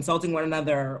 in terms of insulting one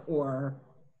another or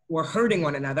hurting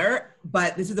one another.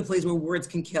 But this is a place where words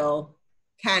can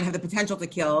have the potential to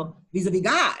kill vis-a-vis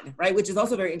God, right? Which is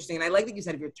also very interesting. And I like that you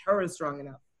said if your Torah is strong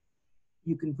enough,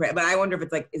 you can pray. But I wonder if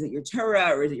it's like, is it your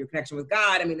Torah or is it your connection with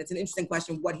God? I mean, it's an interesting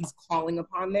question, what he's calling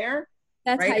upon there.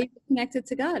 That's right? how you get connected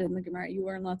to God in the Gemara. You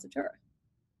learn lots of Torah.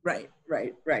 Right.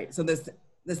 So there's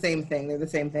the same thing. They're the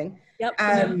same thing. Yep.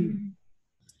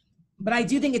 But I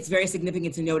do think it's very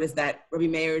significant to notice that Rabbi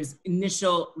Meir's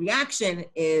initial reaction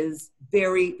is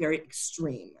very, very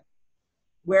extreme.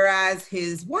 Whereas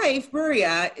his wife,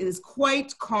 Beria, is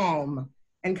quite calm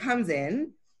and comes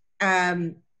in.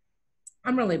 Amrle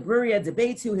Beria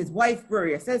debates who his wife,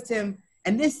 Beria, says to him,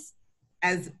 and this,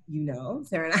 as you know,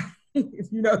 Sarah and I,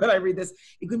 if you know that I read this,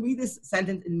 you can read this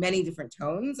sentence in many different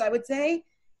tones, I would say.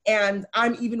 And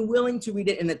I'm even willing to read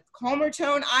it in a calmer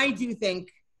tone. I do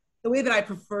think the way that I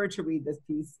prefer to read this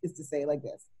piece is to say like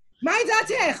this. My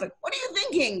datech, like, what are you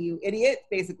thinking, you idiot,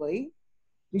 basically?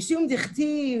 Mishum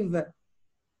dichtiv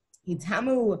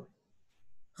hitamu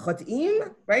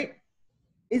chotim, right?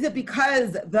 Is it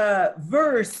because the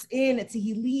verse in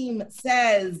Tehillim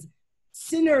says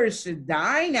sinners should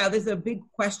die? Now, there's a big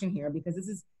question here because this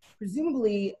is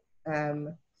presumably,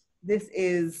 this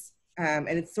is, and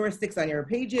it's source 6 on your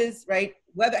pages, right?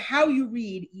 How you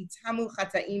read itamu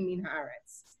chataim min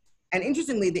haaretz. And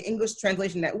interestingly, the English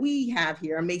translation that we have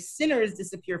here, may sinners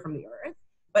disappear from the earth.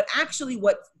 But actually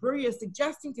what Beria is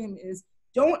suggesting to him is,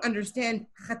 don't understand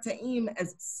chataim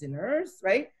as sinners,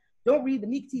 right? Don't read the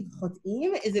miktiv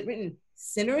chotim. Is it written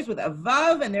sinners with a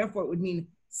vav, and therefore it would mean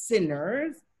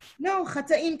sinners? No,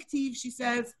 chataim ktiv, she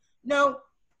says. No,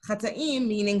 chataim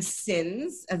meaning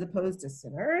sins as opposed to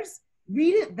sinners.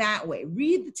 Read it that way.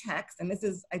 Read the text, and this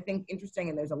is, I think, interesting,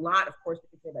 and there's a lot, of course, we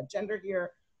could say about gender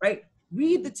here, right?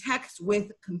 Read the text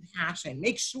with compassion.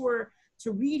 Make sure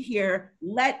to read here,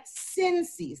 let sin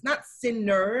cease, not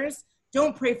sinners.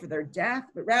 Don't pray for their death,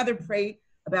 but rather pray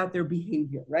about their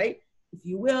behavior, right? If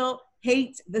you will,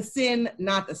 hate the sin,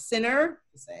 not the sinner,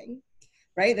 saying,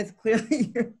 right? That's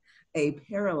clearly a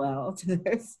parallel to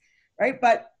this, right?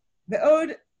 But the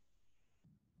ode,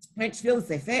 right?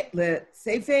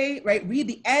 Seife, right? Read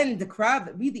the end, the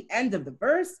krav, read the end of the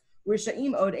verse, where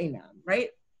Sha'im od einam, right?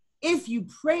 If you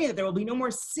pray that there will be no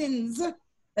more sins,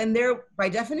 then there, by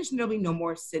definition, there'll be no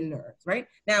more sinners, right?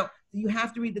 Now, do you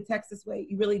have to read the text this way?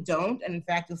 You really don't. And in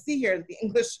fact, you'll see here that the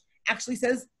English actually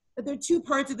says that there are two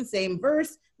parts of the same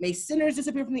verse. May sinners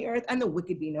disappear from the earth and the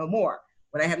wicked be no more.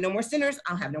 When I have no more sinners,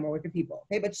 I'll have no more wicked people.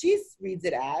 Okay, but she reads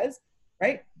it as,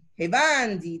 right?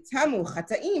 Hevan di tamu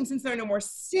chataim, since there are no more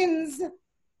sins,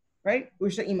 right?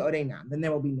 Usha'im odeinam, then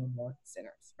there will be no more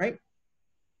sinners, right?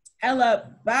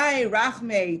 Ella by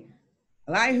rachme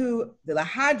alaihu de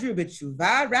lahadru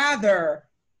b'tshuva, rather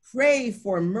pray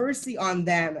for mercy on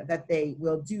them that they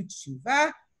will do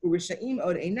tshuva. Urisha'im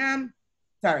odeinam,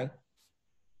 sorry,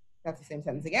 that's the same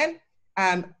sentence again.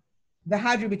 The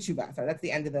hadru b'tshuva, sorry, that's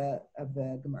the end of the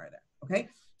Gemara there, okay?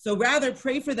 So rather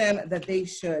pray for them that they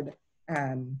should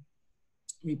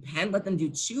repent, let them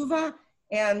do tshuva,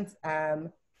 and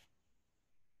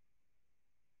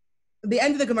the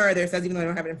end of the Gemara there says, even though I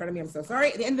don't have it in front of me, I'm so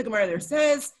sorry. The end of the Gemara there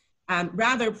says,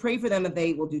 rather pray for them that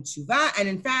they will do tshuva. And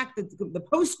in fact, the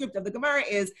postscript of the Gemara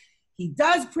is, he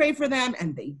does pray for them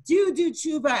and they do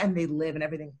tshuva and they live and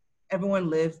everyone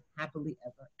lives happily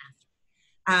ever after.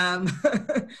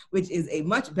 Which is a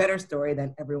much better story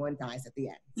than everyone dies at the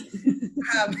end.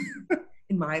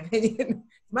 In my opinion,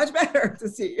 it's much better to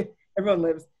see everyone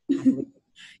lives happily.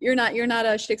 You're not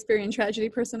a Shakespearean tragedy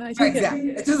person, I think.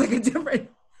 Exactly. It's just like a different,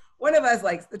 one of us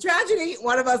likes the tragedy,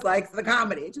 one of us likes the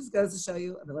comedy. It just goes to show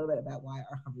you a little bit about why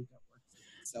our Havruta works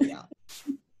so well.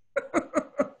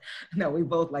 No, we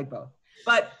both like both.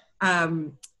 But I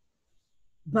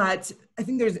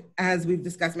think there's, as we've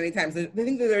discussed many times, I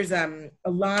think that there's a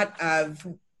lot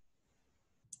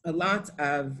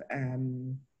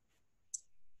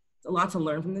to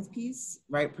learn from this piece,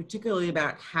 right? Particularly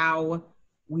about how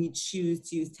we choose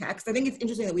to use text. I think it's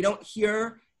interesting that we don't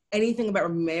hear anything about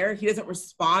Rabbi Meir. He doesn't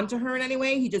respond to her in any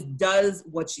way. He just does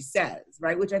what she says,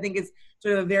 right? Which I think is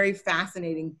sort of a very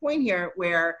fascinating point here,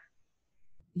 where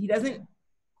he doesn't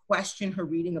question her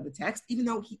reading of the text, even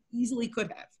though he easily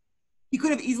could have. He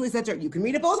could have easily said to her, you can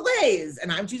read it both ways,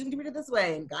 and I'm choosing to read it this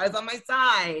way, and God is on my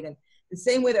side, and the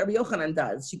same way that Rabbi Yochanan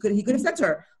does. He could have said to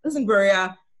her, listen,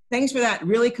 Beria, thanks for that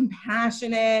really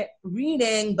compassionate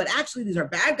reading, but actually these are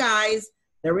bad guys,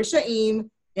 they're Risha'im,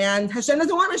 and Hashem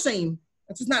doesn't want Risha'im.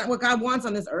 That's just not what God wants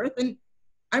on this earth, and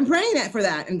I'm praying for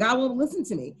that, and God will listen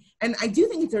to me. And I do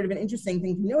think it's sort of an interesting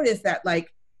thing to notice that,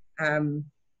 like,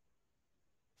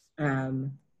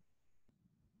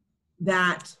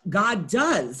 that God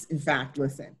does, in fact,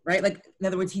 listen, right? Like, in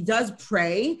other words, he does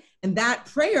pray, and that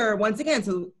prayer, once again,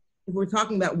 so if we're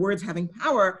talking about words having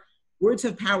power, words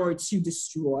have power to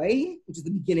destroy, which is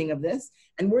the beginning of this,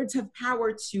 and words have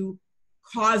power to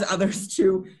cause others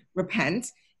to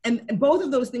repent. And both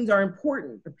of those things are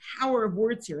important. The power of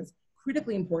words here is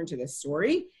critically important to this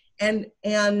story. And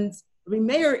Rabbi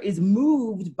Meir is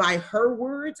moved by her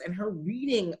words and her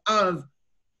reading of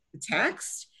the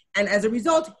text. And as a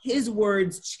result, his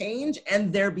words change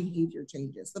and their behavior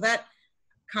changes. So that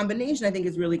combination, I think,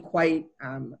 is really quite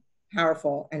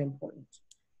powerful and important.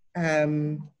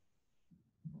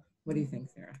 What do you think,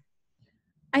 Sarah?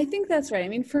 I think that's right. I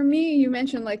mean, for me, you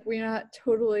mentioned like we're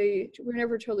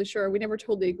never totally sure. We never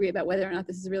totally agree about whether or not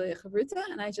this is really a Havruta.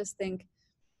 And I just think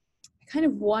I kind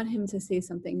of want him to say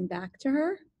something back to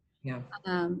her. Yeah.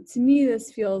 To me,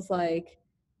 this feels like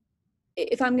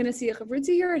if I'm going to see a Havruta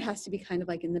here, it has to be kind of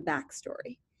like in the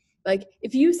backstory. Like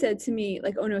if you said to me,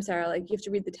 like, oh no, Sarah, like you have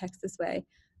to read the text this way,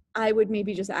 I would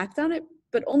maybe just act on it,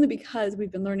 but only because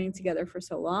we've been learning together for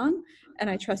so long and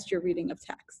I trust your reading of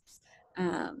texts.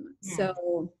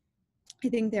 So I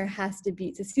think there has to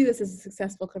be, to see this as a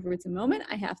successful Havruta moment,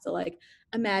 I have to like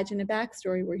imagine a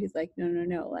backstory where he's like,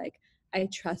 no, like I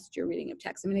trust your reading of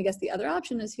text. I mean, I guess the other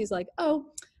option is he's like, oh,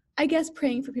 I guess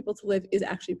praying for people to live is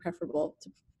actually preferable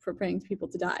for praying to people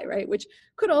to die, right? Which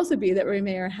could also be that Rabbi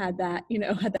Meir had that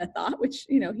thought, which,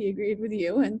 he agreed with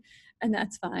you and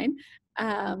that's fine.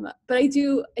 But I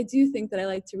do think that I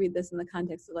like to read this in the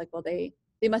context of like, well, they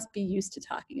must be used to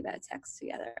talking about text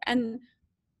together. And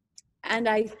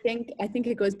I think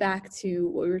it goes back to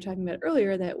what we were talking about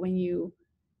earlier, that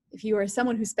if you are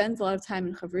someone who spends a lot of time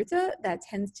in Havruta, that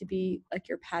tends to be like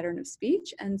your pattern of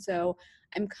speech. And so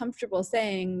I'm comfortable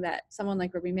saying that someone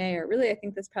like Rabbi Meir, really, I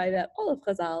think that's probably about all of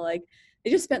Chazal, like they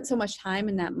just spent so much time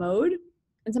in that mode.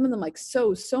 And some of them like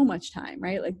so much time,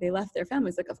 right? Like they left their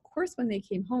families. Like, of course, when they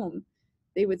came home,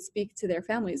 they would speak to their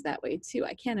families that way too.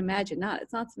 I can't imagine not.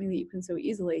 It's not something that you can so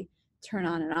easily turn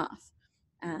on and off.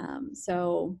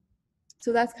 So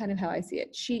that's kind of how I see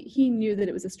it. He knew that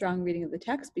it was a strong reading of the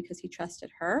text because he trusted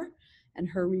her and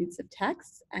her reads of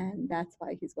texts, and that's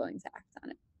why he's willing to act on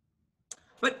it.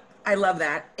 But I love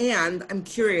that. And I'm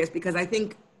curious because I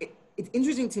think it's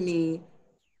interesting to me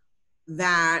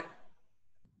that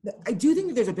I do think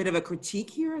that there's a bit of a critique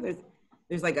here.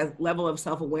 There's like a level of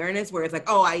self-awareness where it's like,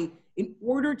 in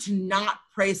order to not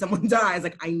pray someone dies,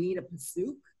 like I need a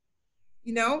pasuk,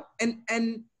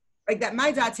 and like that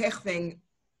my datech thing,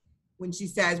 when she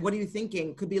says, what are you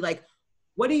thinking? Could be like,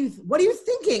 what are you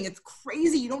thinking? It's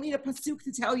crazy. You don't need a pasuk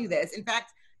to tell you this. In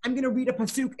fact, I'm going to read a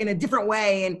pasuk in a different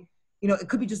way. And, it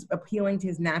could be just appealing to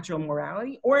his natural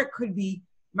morality, or it could be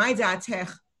my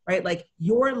datech, right? Like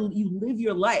you live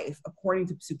your life according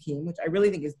to psukim, which I really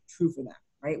think is true for them,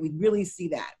 right? We really see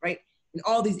that, right? In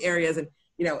all these areas. And,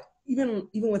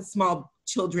 even with small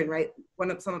children, right?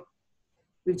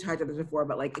 We've talked about this before,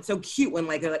 but like, it's so cute when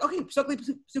like, they're like, okay,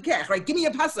 psukech, right? Give me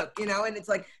a pasuk, and it's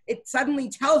like, it suddenly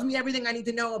tells me everything I need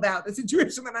to know about the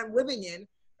situation that I'm living in,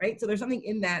 right? So there's something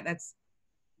in that that's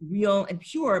real and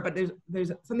pure, but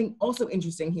there's something also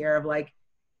interesting here of like,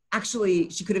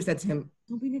 actually, she could have said to him,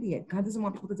 don't be an idiot. God doesn't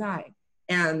want people to die.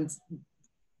 And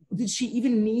did she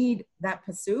even need that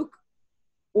pasuk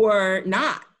or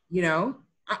not?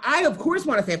 I of course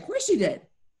want to say, of course she did.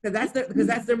 Because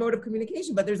that's their mode of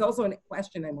communication. But there's also a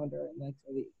question I wonder, like,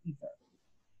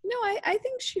 No, I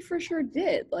think she for sure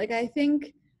did. Like, I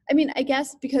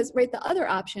guess because, right, the other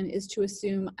option is to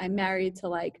assume I'm married to,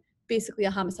 like, basically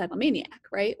a homicidal maniac,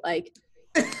 right? Like,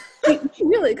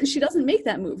 really, because she doesn't make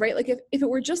that move, right? Like, if it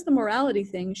were just the morality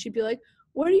thing, she'd be like,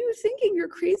 what are you thinking? You're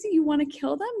crazy. You want to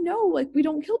kill them? No, like, we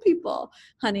don't kill people,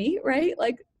 honey, right?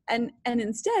 Like, and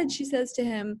instead she says to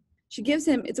him, she gives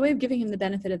him, it's a way of giving him the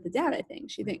benefit of the doubt, I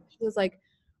think. She was like,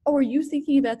 oh, are you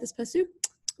thinking about this pasuk?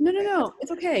 No,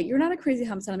 it's okay. You're not a crazy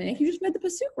homicidal maniac. You just read the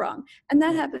pasuk wrong. And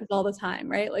that happens all the time,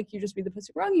 right? Like you just read the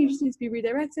pasuk wrong. You just need to be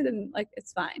redirected and like,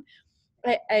 it's fine.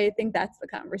 I think that's the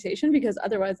conversation, because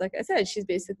otherwise, like I said, she's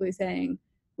basically saying,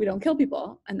 we don't kill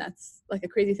people. And that's like a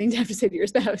crazy thing to have to say to your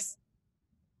spouse.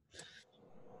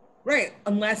 Right.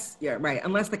 Unless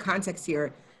the context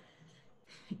here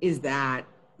is that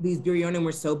these biryonim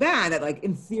were so bad that, like,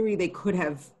 in theory, they could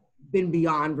have been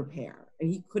beyond repair. And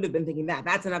he could have been thinking that.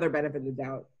 That's another benefit of the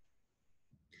doubt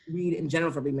read in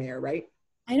general for Rabbi Meir, right?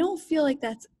 I don't feel like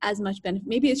that's as much benefit.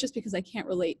 Maybe it's just because I can't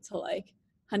relate to, like,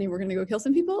 honey, we're going to go kill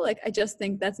some people. Like, I just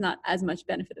think that's not as much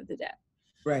benefit of the doubt.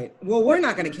 Right. Well, we're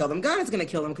not going to kill them. God is going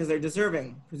to kill them because they're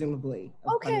deserving, presumably.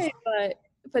 Okay,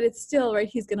 but it's still, right,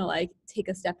 he's going to, like, take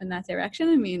a step in that direction.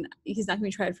 I mean, he's not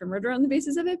going to be tried for murder on the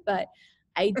basis of it, but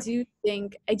I do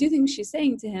think she's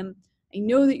saying to him, I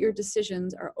know that your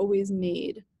decisions are always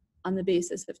made on the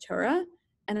basis of Torah,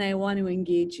 and I want to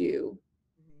engage you,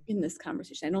 in this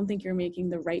conversation. I don't think you're making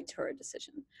the right Torah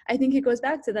decision. I think it goes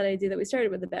back to that idea that we started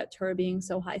with about Torah being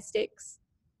so high stakes.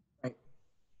 Right.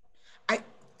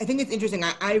 I think it's interesting.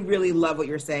 I really love what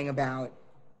you're saying about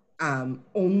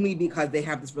only because they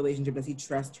have this relationship does he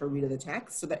trust her read of the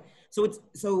text.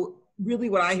 So really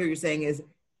what I hear you saying is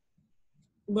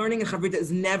learning in Havruta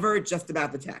is never just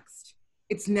about the text.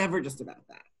 It's never just about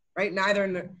that, right? Not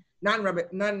in Rabbi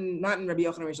Yochanan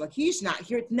Reish Lakish, not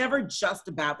here. It's never just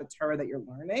about the Torah that you're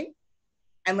learning.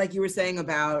 And like you were saying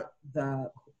about the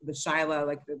Shaila,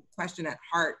 like the question at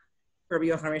heart for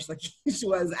Rabbi Yochanan Reish Lakish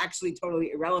was actually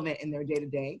totally irrelevant in their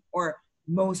day-to-day, or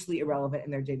mostly irrelevant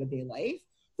in their day-to-day life,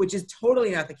 which is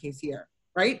totally not the case here,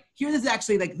 right? Here this is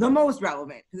actually like the most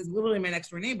relevant because it's literally my next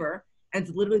door neighbor, and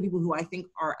it's literally people who I think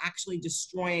are actually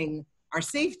destroying our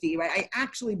safety, right? I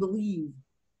actually believe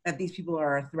that these people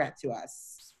are a threat to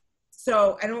us.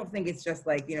 So I don't think it's just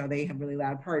like, they have really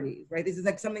loud parties, right? This is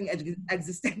like something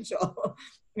existential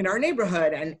in our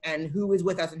neighborhood, and who is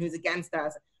with us and who's against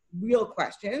us, real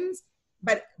questions.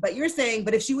 But you're saying,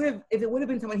 but if it would have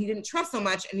been someone he didn't trust so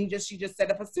much and she just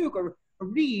said a pasuk or a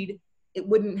read, it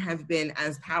wouldn't have been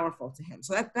as powerful to him.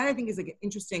 So that I think is like an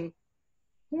interesting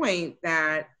point,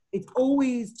 that it's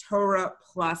always Torah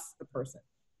plus the person.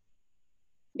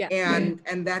 Yeah.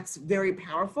 And that's very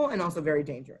powerful and also very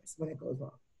dangerous when it goes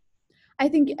wrong. I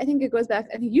think it goes back,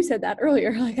 I think you said that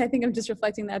earlier, like I think I'm just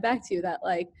reflecting that back to you, that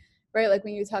like, right, like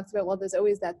when you talked about, well, there's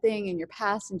always that thing in your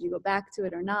past and do you go back to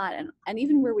it or not, and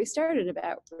even where we started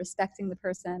about respecting the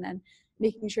person and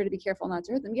making sure to be careful not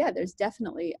to hurt them, yeah, there's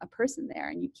definitely a person there,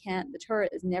 and the Torah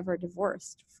is never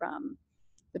divorced from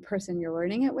the person you're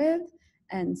learning it with,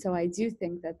 and so I do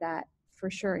think that for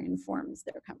sure informs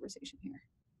their conversation here.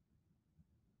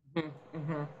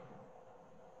 Mm-hmm.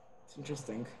 It's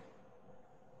interesting.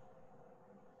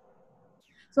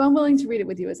 So I'm willing to read it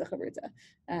with you as a Havruta.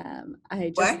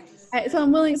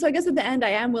 So I guess at the end, I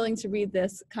am willing to read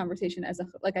this conversation as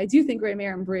I do think Ray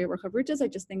Meir and Bria were Havrutas. I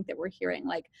just think that we're hearing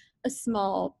like a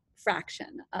small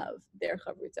fraction of their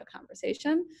Havruta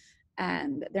conversation.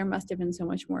 And there must have been so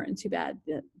much more, and too bad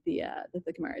that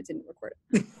the Gemara didn't record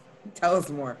it. Tell us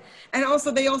more. And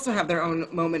also, they also have their own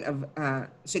moment of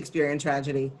Shakespearean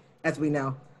tragedy, as we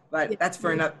know. But that's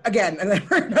for another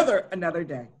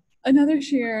day. Another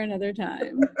share, another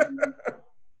time.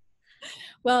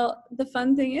 Well, the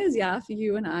fun thing is, Yaf,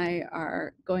 you and I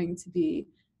are going to be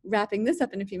wrapping this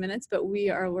up in a few minutes, but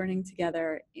we are learning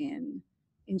together in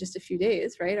just a few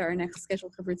days, right? Our next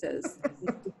scheduled Havruta is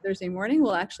Thursday morning.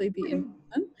 We'll actually be in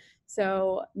person.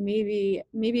 So maybe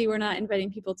we're not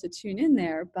inviting people to tune in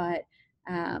there, but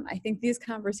I think these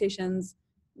conversations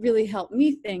really help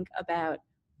me think about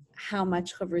how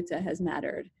much Havruta has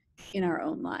mattered in our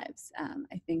own lives.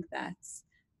 I think that's,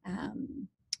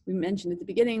 we mentioned at the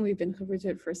beginning, we've been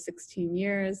Havruta for 16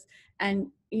 years. And,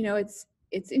 it's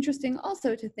interesting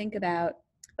also to think about,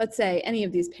 let's say, any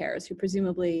of these pairs who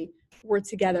presumably were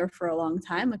together for a long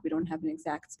time, like we don't have an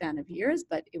exact span of years,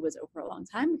 but it was over a long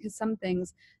time, because some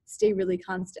things stay really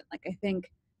constant. Like I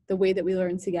think the way that we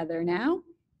learn together now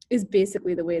is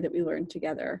basically the way that we learned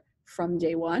together from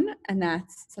day one. And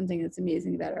that's something that's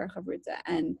amazing about our Havruta.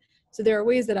 And so there are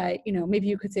ways that maybe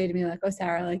you could say to me like, oh,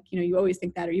 Sarah, like, you always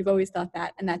think that, or you've always thought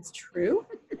that, and that's true.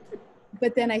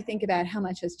 But then I think about how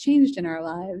much has changed in our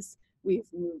lives. We've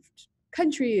moved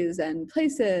countries and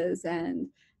places, and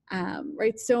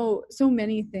right, so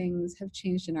many things have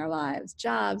changed in our lives.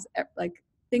 Jobs, like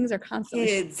things are constantly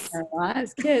changing in our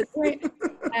lives. Kids, right?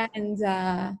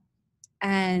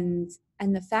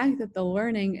 And the fact that the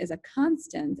learning is a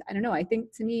constant, I don't know, I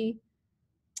think to me,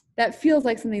 that feels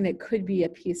like something that could be a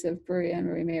piece of Bria and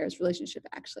Ray Meir's relationship,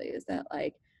 actually, is that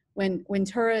like when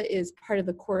Torah is part of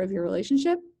the core of your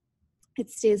relationship, it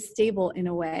stays stable in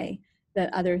a way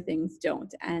that other things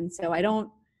don't. And so I don't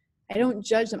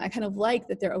judge them. I kind of like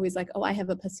that they're always like, oh, I have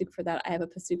a pasuk for that. I have a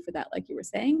pasuk for that, like you were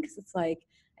saying, because it's like,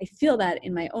 I feel that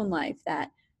in my own life,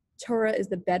 that Torah is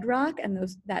the bedrock, and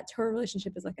that Torah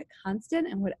relationship is like a constant,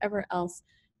 and whatever else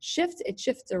shifts, it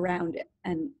shifts around it.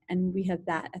 And we have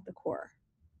that at the core.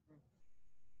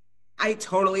 I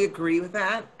totally agree with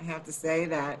that. I have to say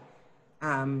that,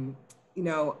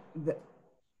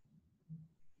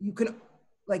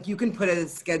 you can put a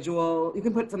schedule, you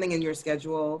can put something in your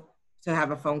schedule to have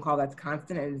a phone call that's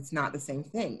constant, and it's not the same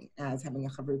thing as having a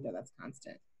Havruta that's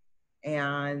constant.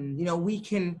 And, we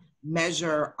can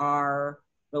measure our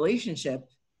relationship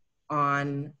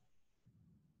on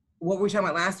what we were talking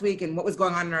about last week and what was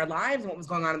going on in our lives and what was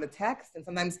going on in the text. And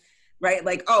sometimes, right,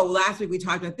 like, oh, last week we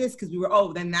talked about this because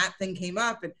then that thing came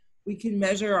up, and we can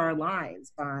measure our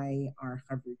lives by our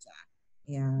Havruta.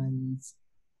 And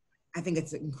I think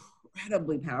it's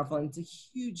incredibly powerful, and it's a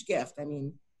huge gift. I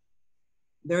mean,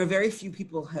 there are very few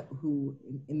people who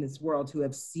in this world who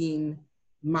have seen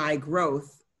my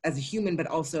growth as a human, but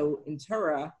also in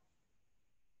Torah,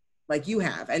 like you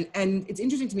have. And it's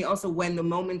interesting to me also when the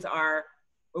moments are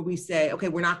where we say, okay,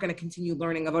 we're not going to continue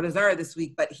learning Avodah Zarah this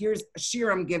week, but here's a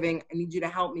shir I'm giving. I need you to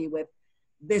help me with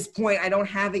this point. I don't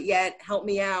have it yet. Help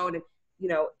me out. And, you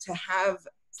know, to have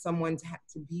someone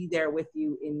to be there with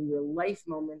you in your life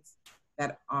moments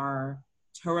that are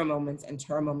Torah moments and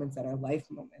Torah moments that are life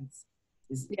moments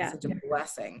is such a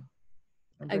blessing.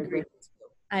 I'm very grateful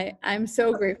to you. I'm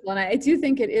so grateful. And I do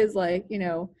think it is like, you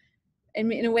know,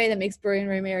 in a way that makes Buri and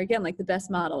Remeir, again, like the best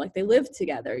model. Like they live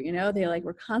together, you know, they like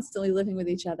were constantly living with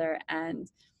each other. And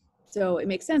so it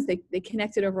makes sense. They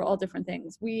connected over all different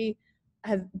things. We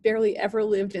have barely ever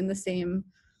lived in the same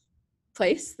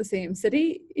place, the same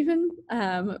city even.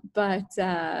 But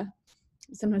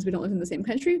sometimes we don't live in the same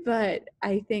country. But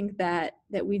I think that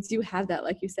we do have that,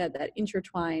 like you said, that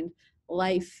intertwined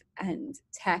life and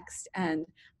text. And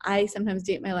I sometimes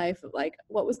date my life of like,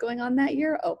 what was going on that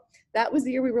year? Oh, that was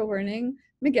the year we were learning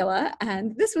Megillah,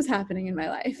 and this was happening in my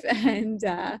life. And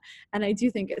I do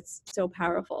think it's so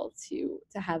powerful to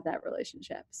have that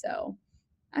relationship. So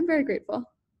I'm very grateful.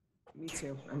 Me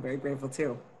too. I'm very grateful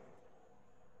too.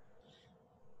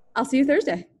 I'll see you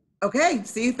Thursday. Okay,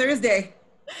 see you Thursday.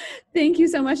 Thank you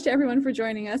so much to everyone for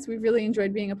joining us. We've really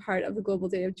enjoyed being a part of the Global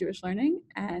Day of Jewish Learning,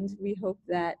 and we hope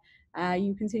that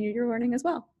you continue your learning as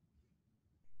well.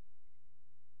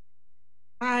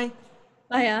 Bye.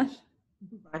 Bye, Ash.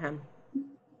 Bye, hon.